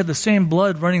because we have the same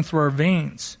blood running through our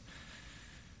veins.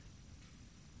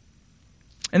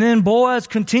 And then Boaz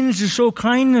continues to show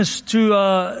kindness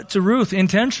to Ruth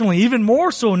intentionally, even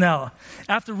more so now.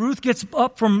 After Ruth gets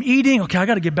up from eating, okay, I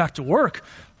got to get back to work.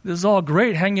 This is all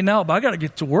great hanging out, but I got to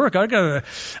get to work. I got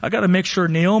to make sure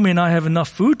Naomi and I have enough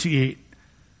food to eat.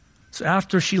 So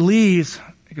after she leaves,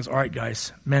 he goes, all right,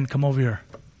 guys, men, come over here.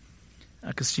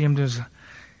 I could see him just,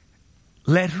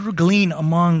 let her glean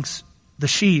amongst the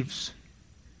sheaves.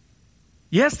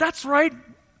 Yes, that's right.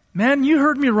 Man, you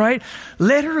heard me right.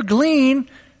 Let her glean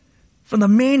from the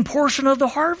main portion of the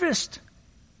harvest.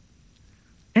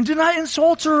 And do not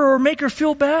insult her or make her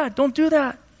feel bad. Don't do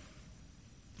that.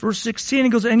 Verse 16, he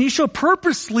goes, and you shall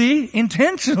purposely,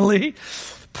 intentionally,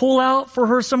 pull out for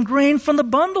her some grain from the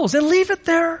bundles and leave it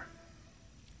there.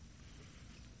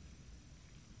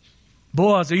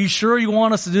 Boaz, are you sure you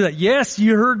want us to do that? Yes,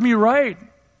 you heard me right.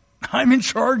 I'm in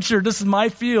charge here. This is my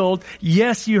field.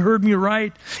 Yes, you heard me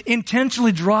right.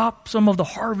 Intentionally drop some of the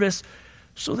harvest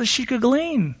so that she could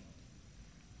glean.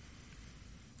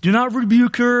 Do not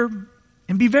rebuke her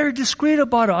and be very discreet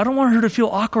about it. I don't want her to feel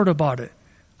awkward about it.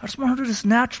 I just want her to just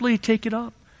naturally take it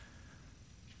up.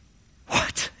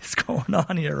 What is going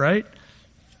on here, right?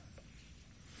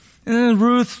 And then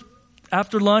Ruth,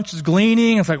 after lunch, is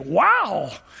gleaning. It's like,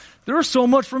 wow, there's so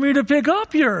much for me to pick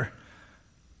up here.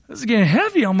 This is getting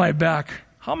heavy on my back.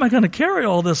 How am I going to carry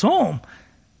all this home?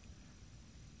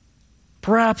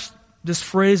 Perhaps this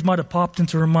phrase might have popped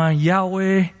into her mind,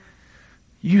 Yahweh,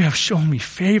 you have shown me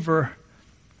favor.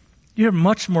 You're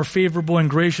much more favorable and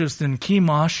gracious than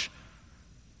Chemosh.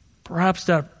 Perhaps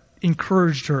that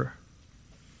encouraged her.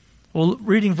 Well,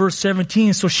 reading verse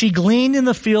 17, so she gleaned in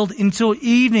the field until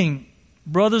evening.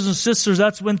 Brothers and sisters,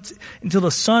 that's when until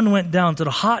the sun went down, until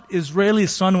the hot Israeli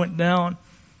sun went down.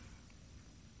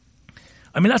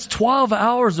 I mean, that's 12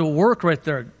 hours of work right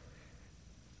there.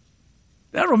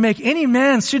 That will make any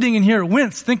man sitting in here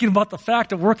wince thinking about the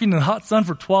fact of working in the hot sun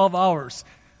for 12 hours.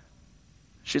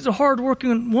 She's a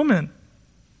hard-working woman.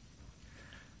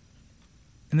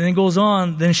 And then it goes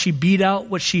on, then she beat out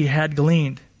what she had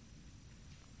gleaned.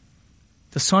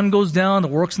 The sun goes down, the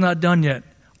work's not done yet.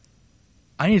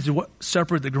 I need to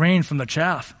separate the grain from the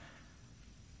chaff.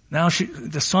 Now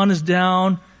the sun is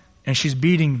down, and she's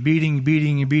beating,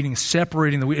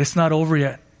 separating the wheat. It's not over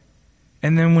yet.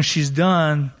 And then when she's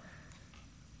done,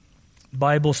 the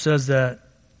Bible says that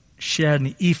she had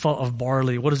an ephah of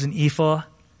barley. What is an ephah?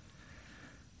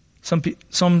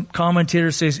 Some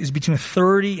commentators say it's between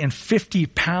 30 and 50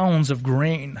 pounds of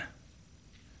grain.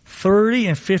 30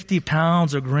 and 50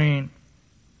 pounds of grain.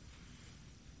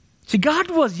 See,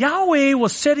 Yahweh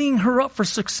was setting her up for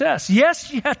success. Yes,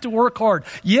 she had to work hard.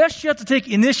 Yes, she had to take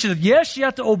initiative. Yes, she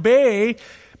had to obey.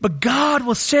 But God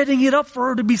was setting it up for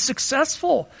her to be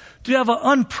successful, to have an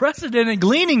unprecedented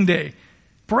gleaning day.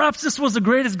 Perhaps this was the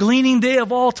greatest gleaning day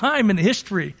of all time in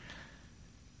history.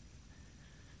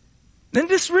 And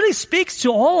this really speaks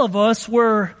to all of us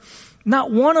where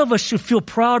not one of us should feel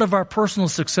proud of our personal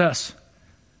success.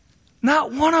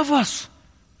 Not one of us.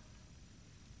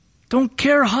 Don't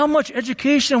care how much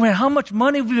education we have, how much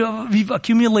money we've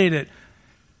accumulated,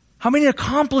 how many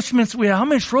accomplishments we have, how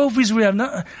many trophies we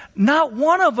have. Not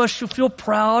one of us should feel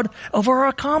proud of our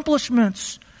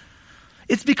accomplishments.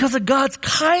 It's because of God's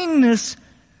kindness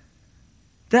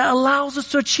that allows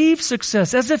us to achieve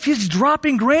success, as if He's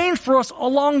dropping grain for us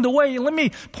along the way. Let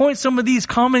me point some of these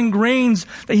common grains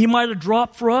that He might have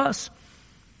dropped for us.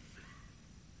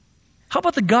 How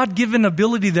about the God-given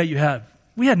ability that you have?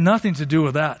 We had nothing to do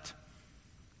with that.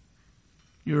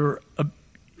 Your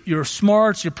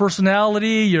smarts, your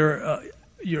personality,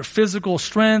 your physical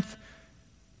strength,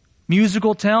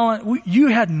 musical talent, you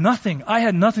had nothing. I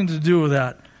had nothing to do with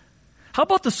that. How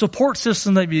about the support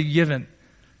system that you're given?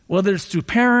 Whether it's through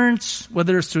parents,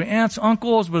 whether it's through aunts,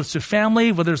 uncles, whether it's through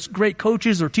family, whether it's great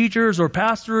coaches or teachers or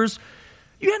pastors,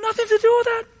 you had nothing to do with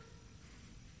that.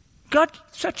 God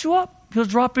set you up. He was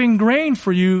dropping grain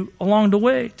for you along the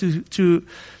way to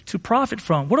profit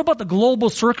from. What about the global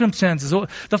circumstances?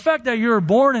 The fact that you're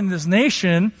born in this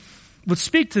nation would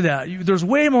speak to that. There's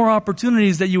way more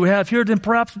opportunities that you have here than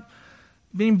perhaps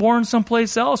being born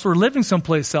someplace else or living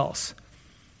someplace else.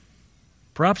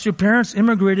 Perhaps your parents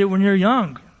immigrated when you're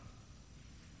young.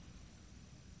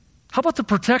 How about the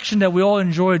protection that we all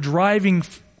enjoy driving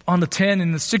on the 10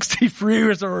 and the 60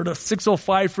 freeways or the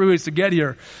 605 freeways to get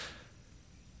here?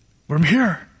 We're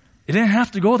here. It didn't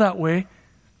have to go that way.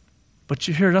 But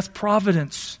you're here. That's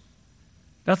providence.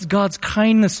 That's God's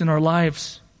kindness in our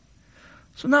lives.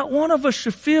 So not one of us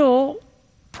should feel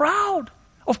proud.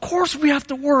 Of course we have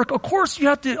to work. Of course you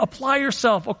have to apply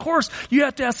yourself. Of course you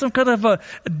have to have some kind of a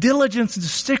diligence to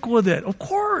stick with it. Of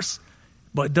course.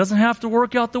 But it doesn't have to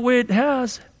work out the way it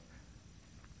has.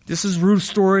 This is Ruth's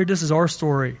story. This is our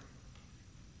story.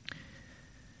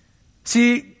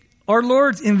 See, our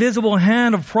Lord's invisible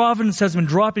hand of providence has been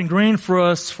dropping grain for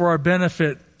us for our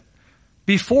benefit.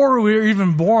 Before we were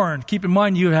even born, keep in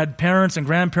mind you had parents and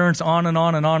grandparents on and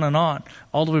on and on and on,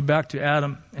 all the way back to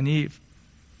Adam and Eve.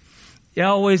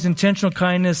 Yahweh's intentional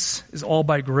kindness is all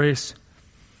by grace.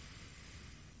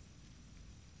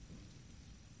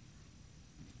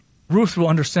 Ruth will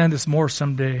understand this more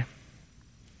someday,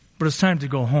 but it's time to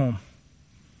go home.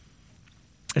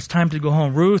 It's time to go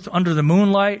home. Ruth, under the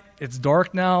moonlight, it's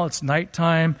dark now, it's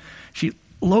nighttime. She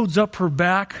loads up her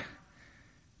back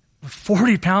with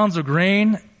 40 pounds of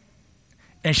grain,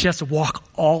 and she has to walk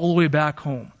all the way back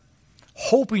home,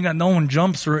 hoping that no one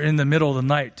jumps her in the middle of the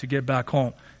night to get back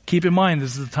home. Keep in mind,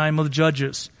 this is the time of the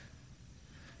judges.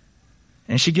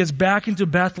 And she gets back into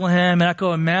Bethlehem, and I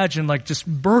can imagine like just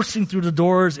bursting through the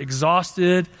doors,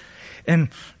 exhausted, and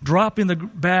dropping the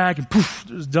bag, and poof,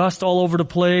 there's dust all over the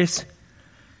place.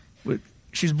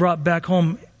 She's brought back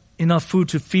home enough food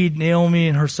to feed Naomi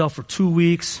and herself for 2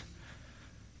 weeks.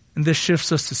 And this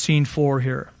shifts us to scene 4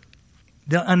 here.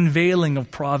 The unveiling of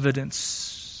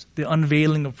providence. The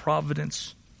unveiling of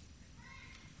providence.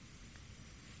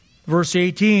 Verse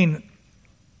 18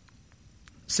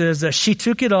 says that she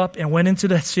took it up and went into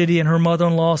the city, and her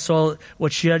mother-in-law saw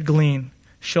what she had gleaned.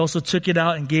 She also took it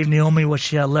out and gave Naomi what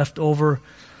she had left over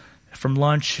from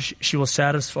lunch. She was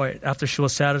satisfied. After she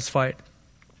was satisfied.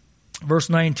 Verse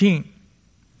 19.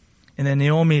 And then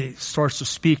Naomi starts to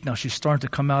speak. Now she's starting to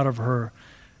come out of her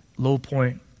low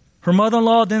point. Her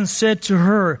mother-in-law then said to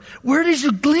her, "Where did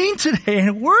you glean today?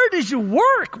 And where did you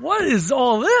work? What is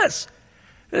all this?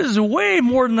 This is way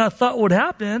more than I thought would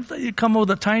happen. I thought you'd come up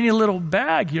with a tiny little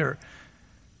bag here.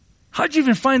 How'd you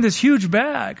even find this huge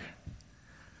bag?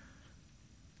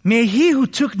 May he who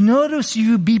took notice of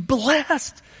you be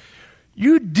blessed.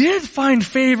 You did find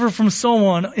favor from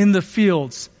someone in the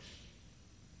fields.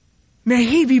 May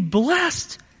he be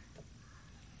blessed."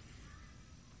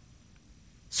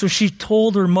 So she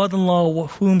told her mother-in-law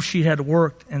with whom she had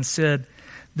worked and said,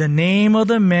 "The name of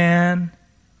the man..."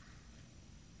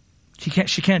 She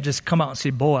can't just come out and say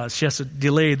Boaz. She has to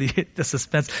delay the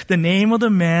suspense. "The name of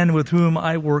the man with whom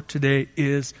I work today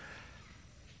is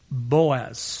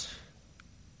Boaz."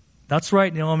 That's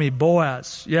right, Naomi,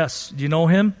 Boaz. Yes, do you know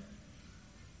him?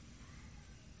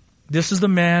 This is the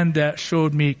man that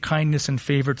showed me kindness and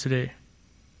favor today.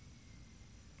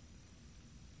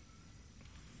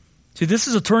 See, this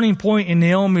is a turning point in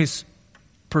Naomi's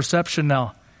perception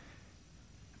now.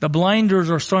 The blinders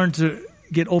are starting to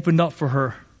get opened up for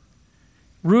her.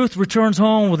 Ruth returns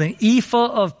home with an ephah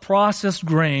of processed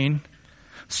grain,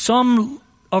 some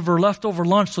of her leftover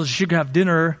lunch so she could have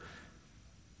dinner.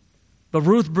 But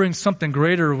Ruth brings something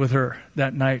greater with her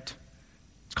that night.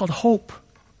 It's called hope.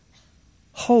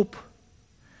 Hope.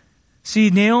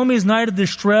 See, Naomi's night of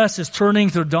distress is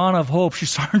turning to the dawn of hope. She's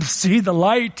starting to see the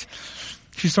light.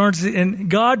 She's starting to see, and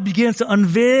God begins to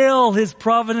unveil His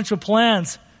providential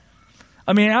plans.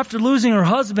 I mean, after losing her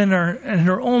husband and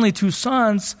her only 2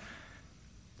 sons,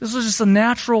 this was just a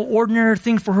natural, ordinary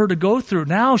thing for her to go through.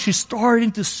 Now she's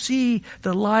starting to see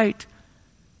the light.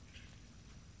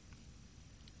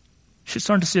 She's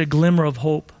starting to see a glimmer of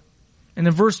hope. And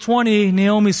in verse 20,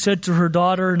 Naomi said to her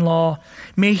daughter-in-law,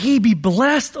 "May he be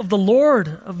blessed of the Lord,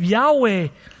 of Yahweh,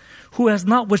 who has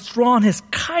not withdrawn His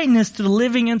kindness to the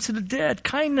living and to the dead."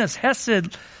 Kindness,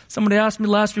 hesed. Somebody asked me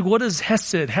last week, what is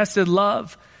hesed? Hesed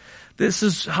love. This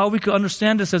is how we could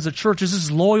understand this as a church. This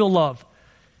is loyal love,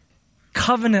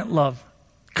 covenant love,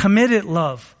 committed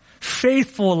love,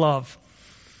 faithful love,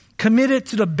 committed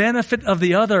to the benefit of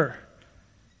the other.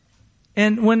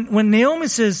 And when Naomi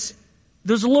says,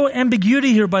 there's a little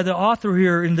ambiguity here by the author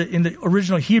here in the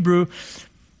original Hebrew,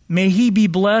 "May he be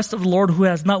blessed of the Lord who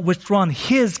has not withdrawn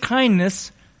His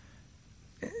kindness."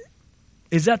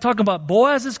 Is that talking about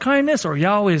Boaz's kindness or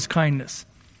Yahweh's kindness?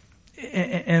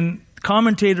 And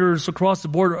commentators across the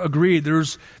board agree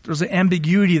there's an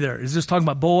ambiguity there. Is this talking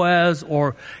about Boaz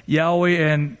or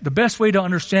Yahweh? And the best way to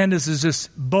understand this is just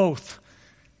both.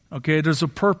 Okay, there's a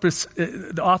purpose.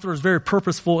 The author is very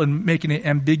purposeful in making it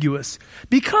ambiguous.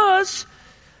 Because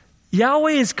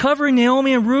Yahweh is covering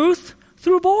Naomi and Ruth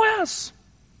through Boaz.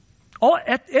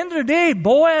 At the end of the day,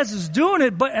 Boaz is doing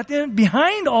it, but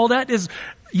behind all that is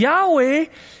Yahweh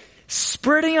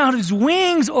spreading out His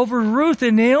wings over Ruth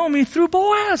and Naomi through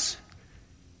Boaz.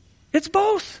 It's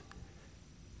both.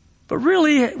 But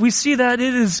really, we see that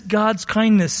it is God's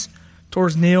kindness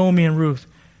towards Naomi and Ruth.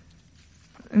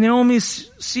 Naomi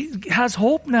has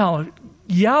hope now.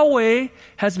 Yahweh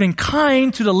has been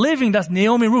kind to the living. That's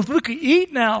Naomi and Ruth. We can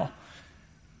eat now.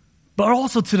 But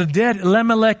also to the dead,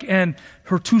 Elimelech and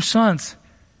her 2 sons.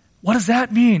 What does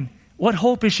that mean? What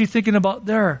hope is she thinking about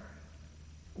there?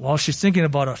 Well, she's thinking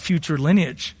about a future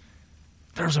lineage.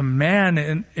 There's a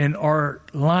man in our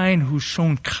line who's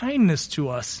shown kindness to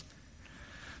us.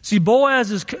 See,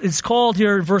 Boaz is called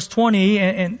here in verse 20,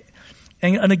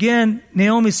 and again,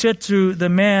 Naomi said to her, "The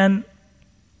man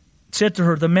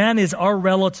is our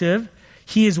relative.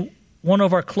 He is one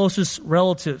of our closest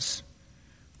relatives."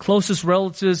 Closest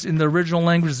relatives in the original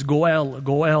language is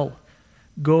Goel.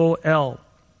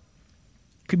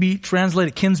 Could be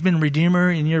translated kinsman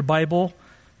redeemer in your Bible.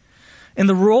 And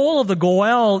the role of the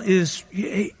Goel is,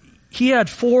 he had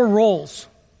 4 roles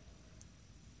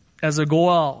as a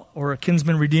Goel or a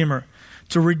kinsman redeemer.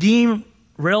 To redeem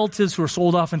relatives who are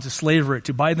sold off into slavery,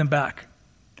 to buy them back.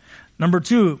 Number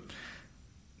 2,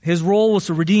 his role was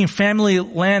to redeem family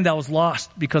land that was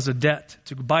lost because of debt,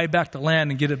 to buy back the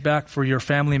land and get it back for your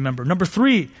family member. Number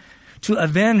 3, to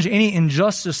avenge any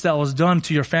injustice that was done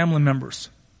to your family members,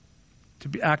 to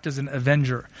act as an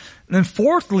avenger. And then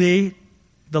 4thly,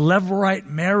 the Levirate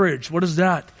marriage. What is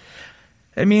that?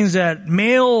 It means that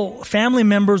male family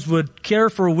members would care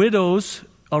for widows,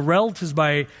 relatives,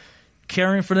 by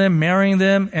caring for them, marrying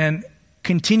them, and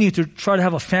continue to try to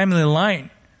have a family line.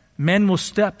 Men will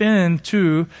step in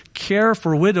to care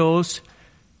for widows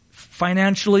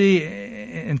financially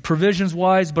and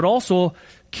provisions-wise, but also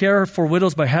care for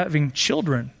widows by having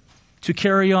children to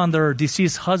carry on their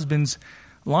deceased husband's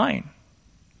line.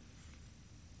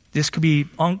 This could be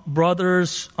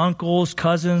brothers, uncles,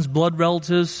 cousins, blood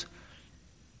relatives,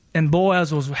 and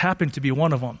Boaz happened to be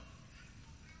one of them.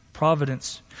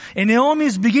 Providence. And Naomi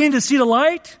is beginning to see the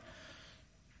light,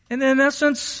 and then in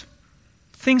essence,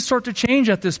 things start to change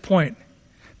at this point.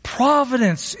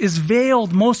 Providence is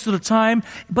veiled most of the time,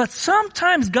 but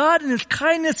sometimes God in His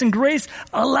kindness and grace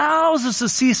allows us to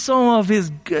see some of His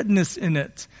goodness in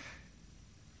it.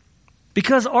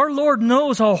 Because our Lord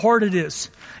knows how hard it is.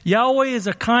 Yahweh is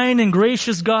a kind and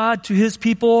gracious God to His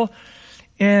people,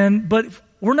 but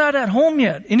we're not at home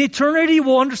yet. In eternity,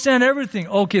 we'll understand everything.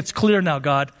 Okay, it's clear now,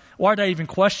 God. Why did I even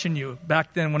question you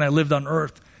back then when I lived on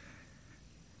earth?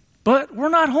 But we're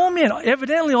not home yet.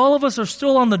 Evidently, all of us are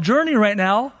still on the journey right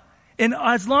now. And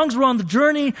as long as we're on the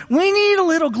journey, we need a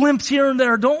little glimpse here and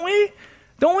there, don't we?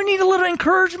 Don't we need a little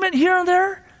encouragement here and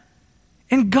there?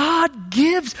 And God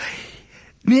gives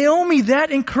Naomi that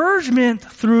encouragement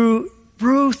through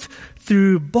Ruth,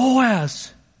 through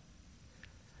Boaz.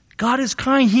 God is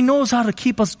kind. He knows how to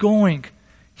keep us going.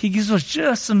 He gives us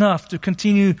just enough to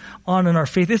continue on in our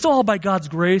faith. It's all by God's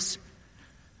grace.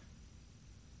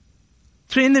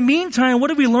 So in the meantime, what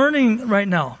are we learning right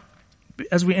now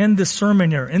as we end this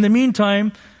sermon here? In the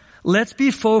meantime, let's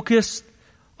be focused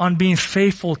on being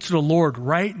faithful to the Lord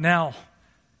right now.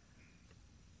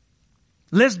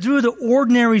 Let's do the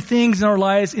ordinary things in our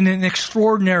lives in an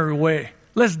extraordinary way.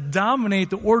 Let's dominate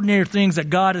the ordinary things that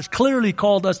God has clearly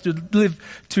called us to live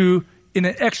to in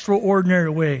an extraordinary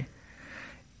way.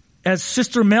 As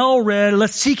Sister Mel read,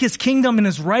 let's seek His kingdom and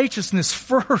His righteousness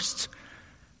first.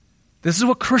 This is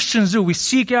what Christians do. We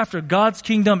seek after God's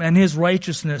kingdom and His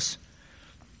righteousness.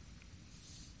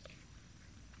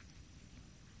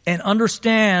 And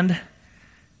understand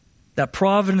that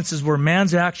providence is where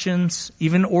man's actions,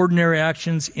 even ordinary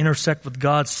actions, intersect with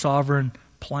God's sovereign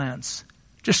plans.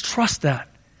 Just trust that.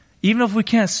 Even if we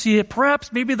can't see it,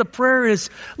 perhaps maybe the prayer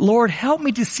is, Lord, help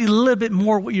me to see a little bit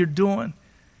more what You're doing.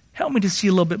 Help me to see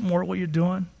a little bit more what You're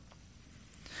doing.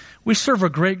 We serve a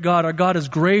great God. Our God is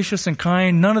gracious and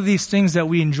kind. None of these things that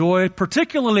we enjoy,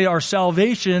 particularly our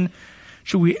salvation,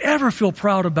 should we ever feel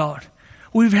proud about.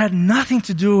 We've had nothing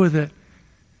to do with it.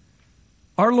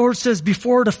 Our Lord says,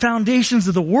 before the foundations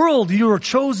of the world, you were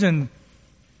chosen.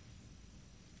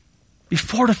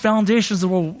 Before the foundations of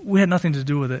the world, we had nothing to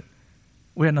do with it.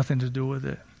 We had nothing to do with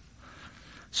it.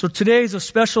 So today is a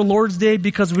special Lord's Day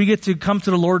because we get to come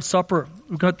to the Lord's Supper,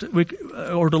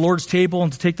 or the Lord's table,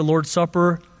 and to take the Lord's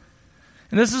Supper.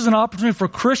 And this is an opportunity for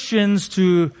Christians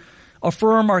to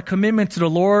affirm our commitment to the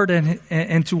Lord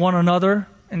and to one another,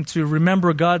 and to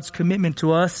remember God's commitment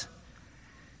to us.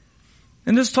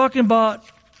 And this is talking about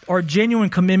our genuine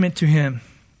commitment to Him.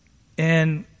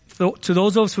 And to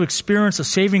those of us who experience the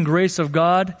saving grace of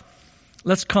God,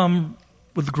 let's come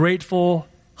with grateful,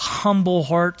 humble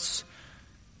hearts.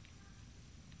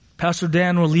 Pastor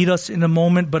Dan will lead us in a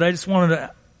moment, but I just wanted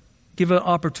to give an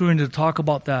opportunity to talk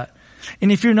about that.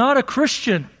 And if you're not a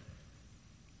Christian,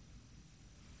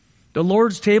 the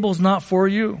Lord's table is not for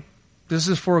you. This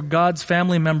is for God's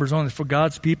family members only, for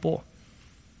God's people.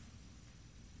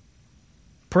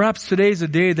 Perhaps today is a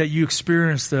day that you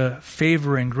experience the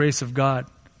favor and grace of God.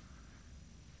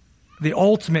 The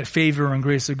ultimate favor and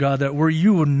grace of God, that where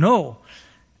you will know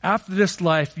after this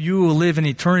life you will live in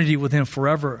eternity with Him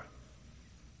forever.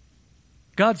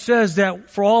 God says that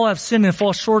for all have sinned and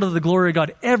fall short of the glory of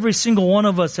God. Every single one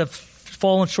of us have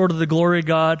fallen short of the glory of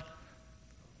God.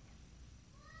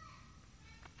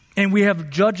 And we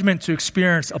have judgment to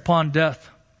experience upon death.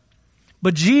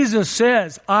 But Jesus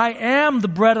says, I am the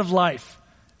bread of life.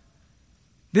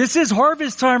 This is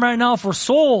harvest time right now for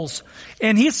souls.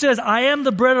 And He says, I am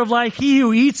the bread of life. He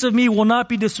who eats of me will not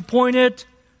be disappointed.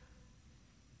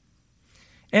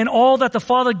 And all that the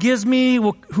Father gives me,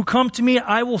 who come to me,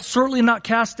 I will certainly not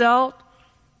cast out.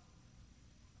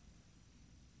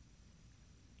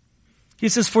 He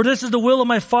says, for this is the will of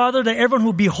my Father, that everyone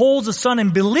who beholds the Son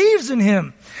and believes in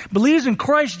Him, believes in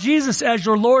Christ Jesus as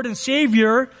your Lord and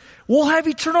Savior, will have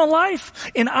eternal life.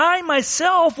 And I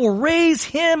myself will raise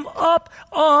him up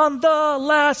on the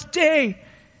last day.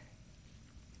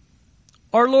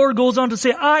 Our Lord goes on to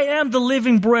say, I am the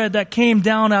living bread that came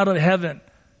down out of heaven.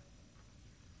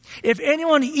 If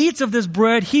anyone eats of this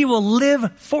bread, he will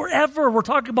live forever. We're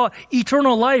talking about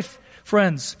eternal life,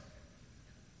 friends.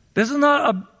 This is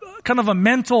not kind of a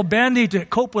mental band-aid to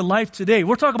cope with life today.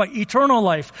 We're talking about eternal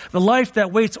life, the life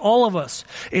that waits all of us.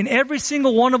 And every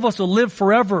single one of us will live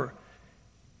forever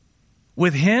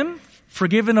with Him,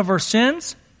 forgiven of our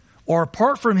sins, or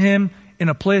apart from Him in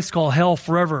a place called hell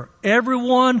forever.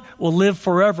 Everyone will live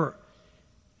forever.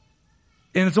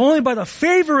 And it's only by the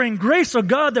favor and grace of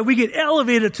God that we get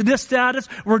elevated to this status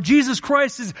where Jesus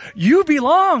Christ says, you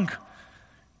belong.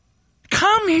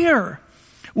 Come here.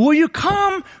 Will you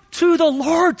come to the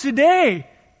Lord today?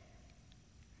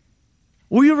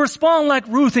 Will you respond like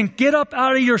Ruth and get up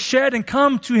out of your shed and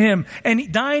come to Him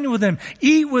and dine with Him,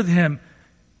 eat with Him?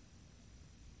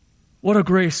 What a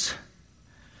grace.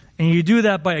 And you do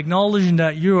that by acknowledging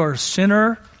that you are a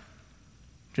sinner.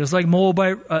 Just like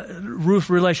Ruth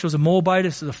realized she was a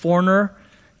Moabitess, a foreigner.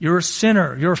 You're a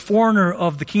sinner. You're a foreigner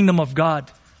of the kingdom of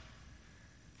God.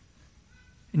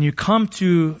 And you come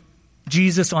to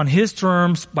Jesus on His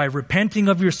terms by repenting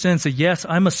of your sins. Say, yes,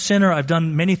 I'm a sinner. I've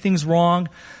done many things wrong.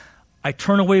 I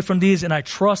turn away from these and I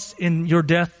trust in your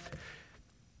death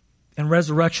and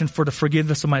resurrection for the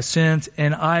forgiveness of my sins.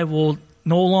 And I will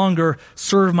no longer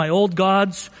serve my old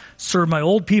gods, serve my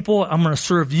old people. I'm going to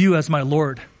serve you as my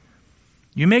Lord.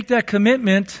 You make that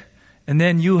commitment, and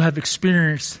then you have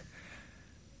experienced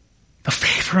the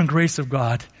favor and grace of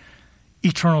God,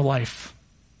 eternal life.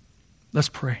 Let's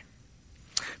pray.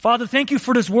 Father, thank you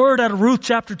for this word out of Ruth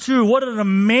chapter 2. What an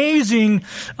amazing,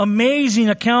 amazing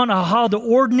account of how the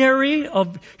ordinary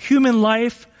of human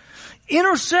life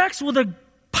intersects with the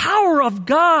power of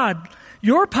God.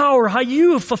 Your power, how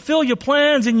you fulfill your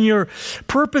plans and your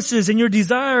purposes and your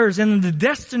desires and the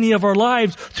destiny of our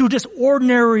lives through just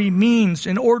ordinary means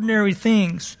and ordinary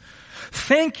things.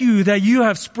 Thank you that you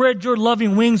have spread your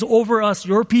loving wings over us,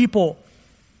 your people,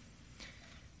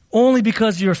 only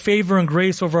because of your favor and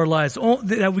grace over our lives,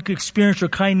 that we could experience your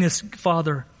kindness,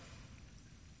 Father.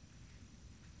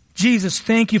 Jesus,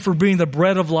 thank you for being the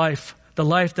bread of life,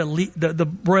 the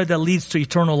bread that leads to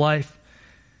eternal life.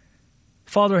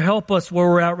 Father, help us where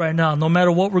we're at right now. No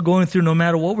matter what we're going through, no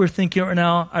matter what we're thinking right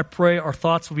now, I pray our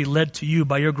thoughts will be led to you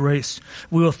by your grace.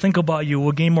 We will think about you.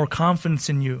 We'll gain more confidence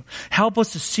in you. Help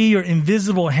us to see your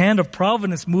invisible hand of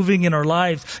providence moving in our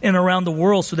lives and around the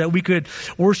world so that we could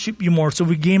worship you more, so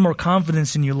we gain more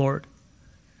confidence in you, Lord.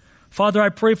 Father, I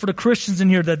pray for the Christians in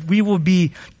here that we will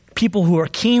be people who are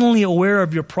keenly aware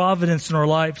of your providence in our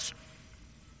lives.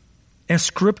 And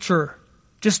Scripture,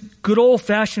 just good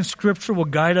old-fashioned Scripture, will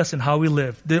guide us in how we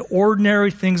live. The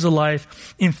ordinary things of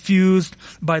life infused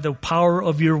by the power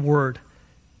of your word.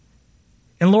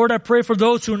 And Lord, I pray for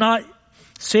those who are not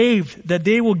saved, that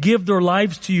they will give their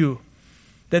lives to you,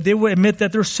 that they will admit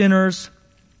that they're sinners,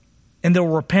 and they'll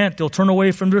repent. They'll turn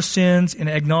away from their sins and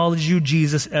acknowledge you,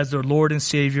 Jesus, as their Lord and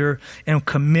Savior, and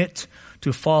commit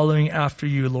to following after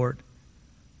you, Lord.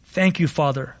 Thank you,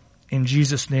 Father. In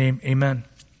Jesus' name, amen.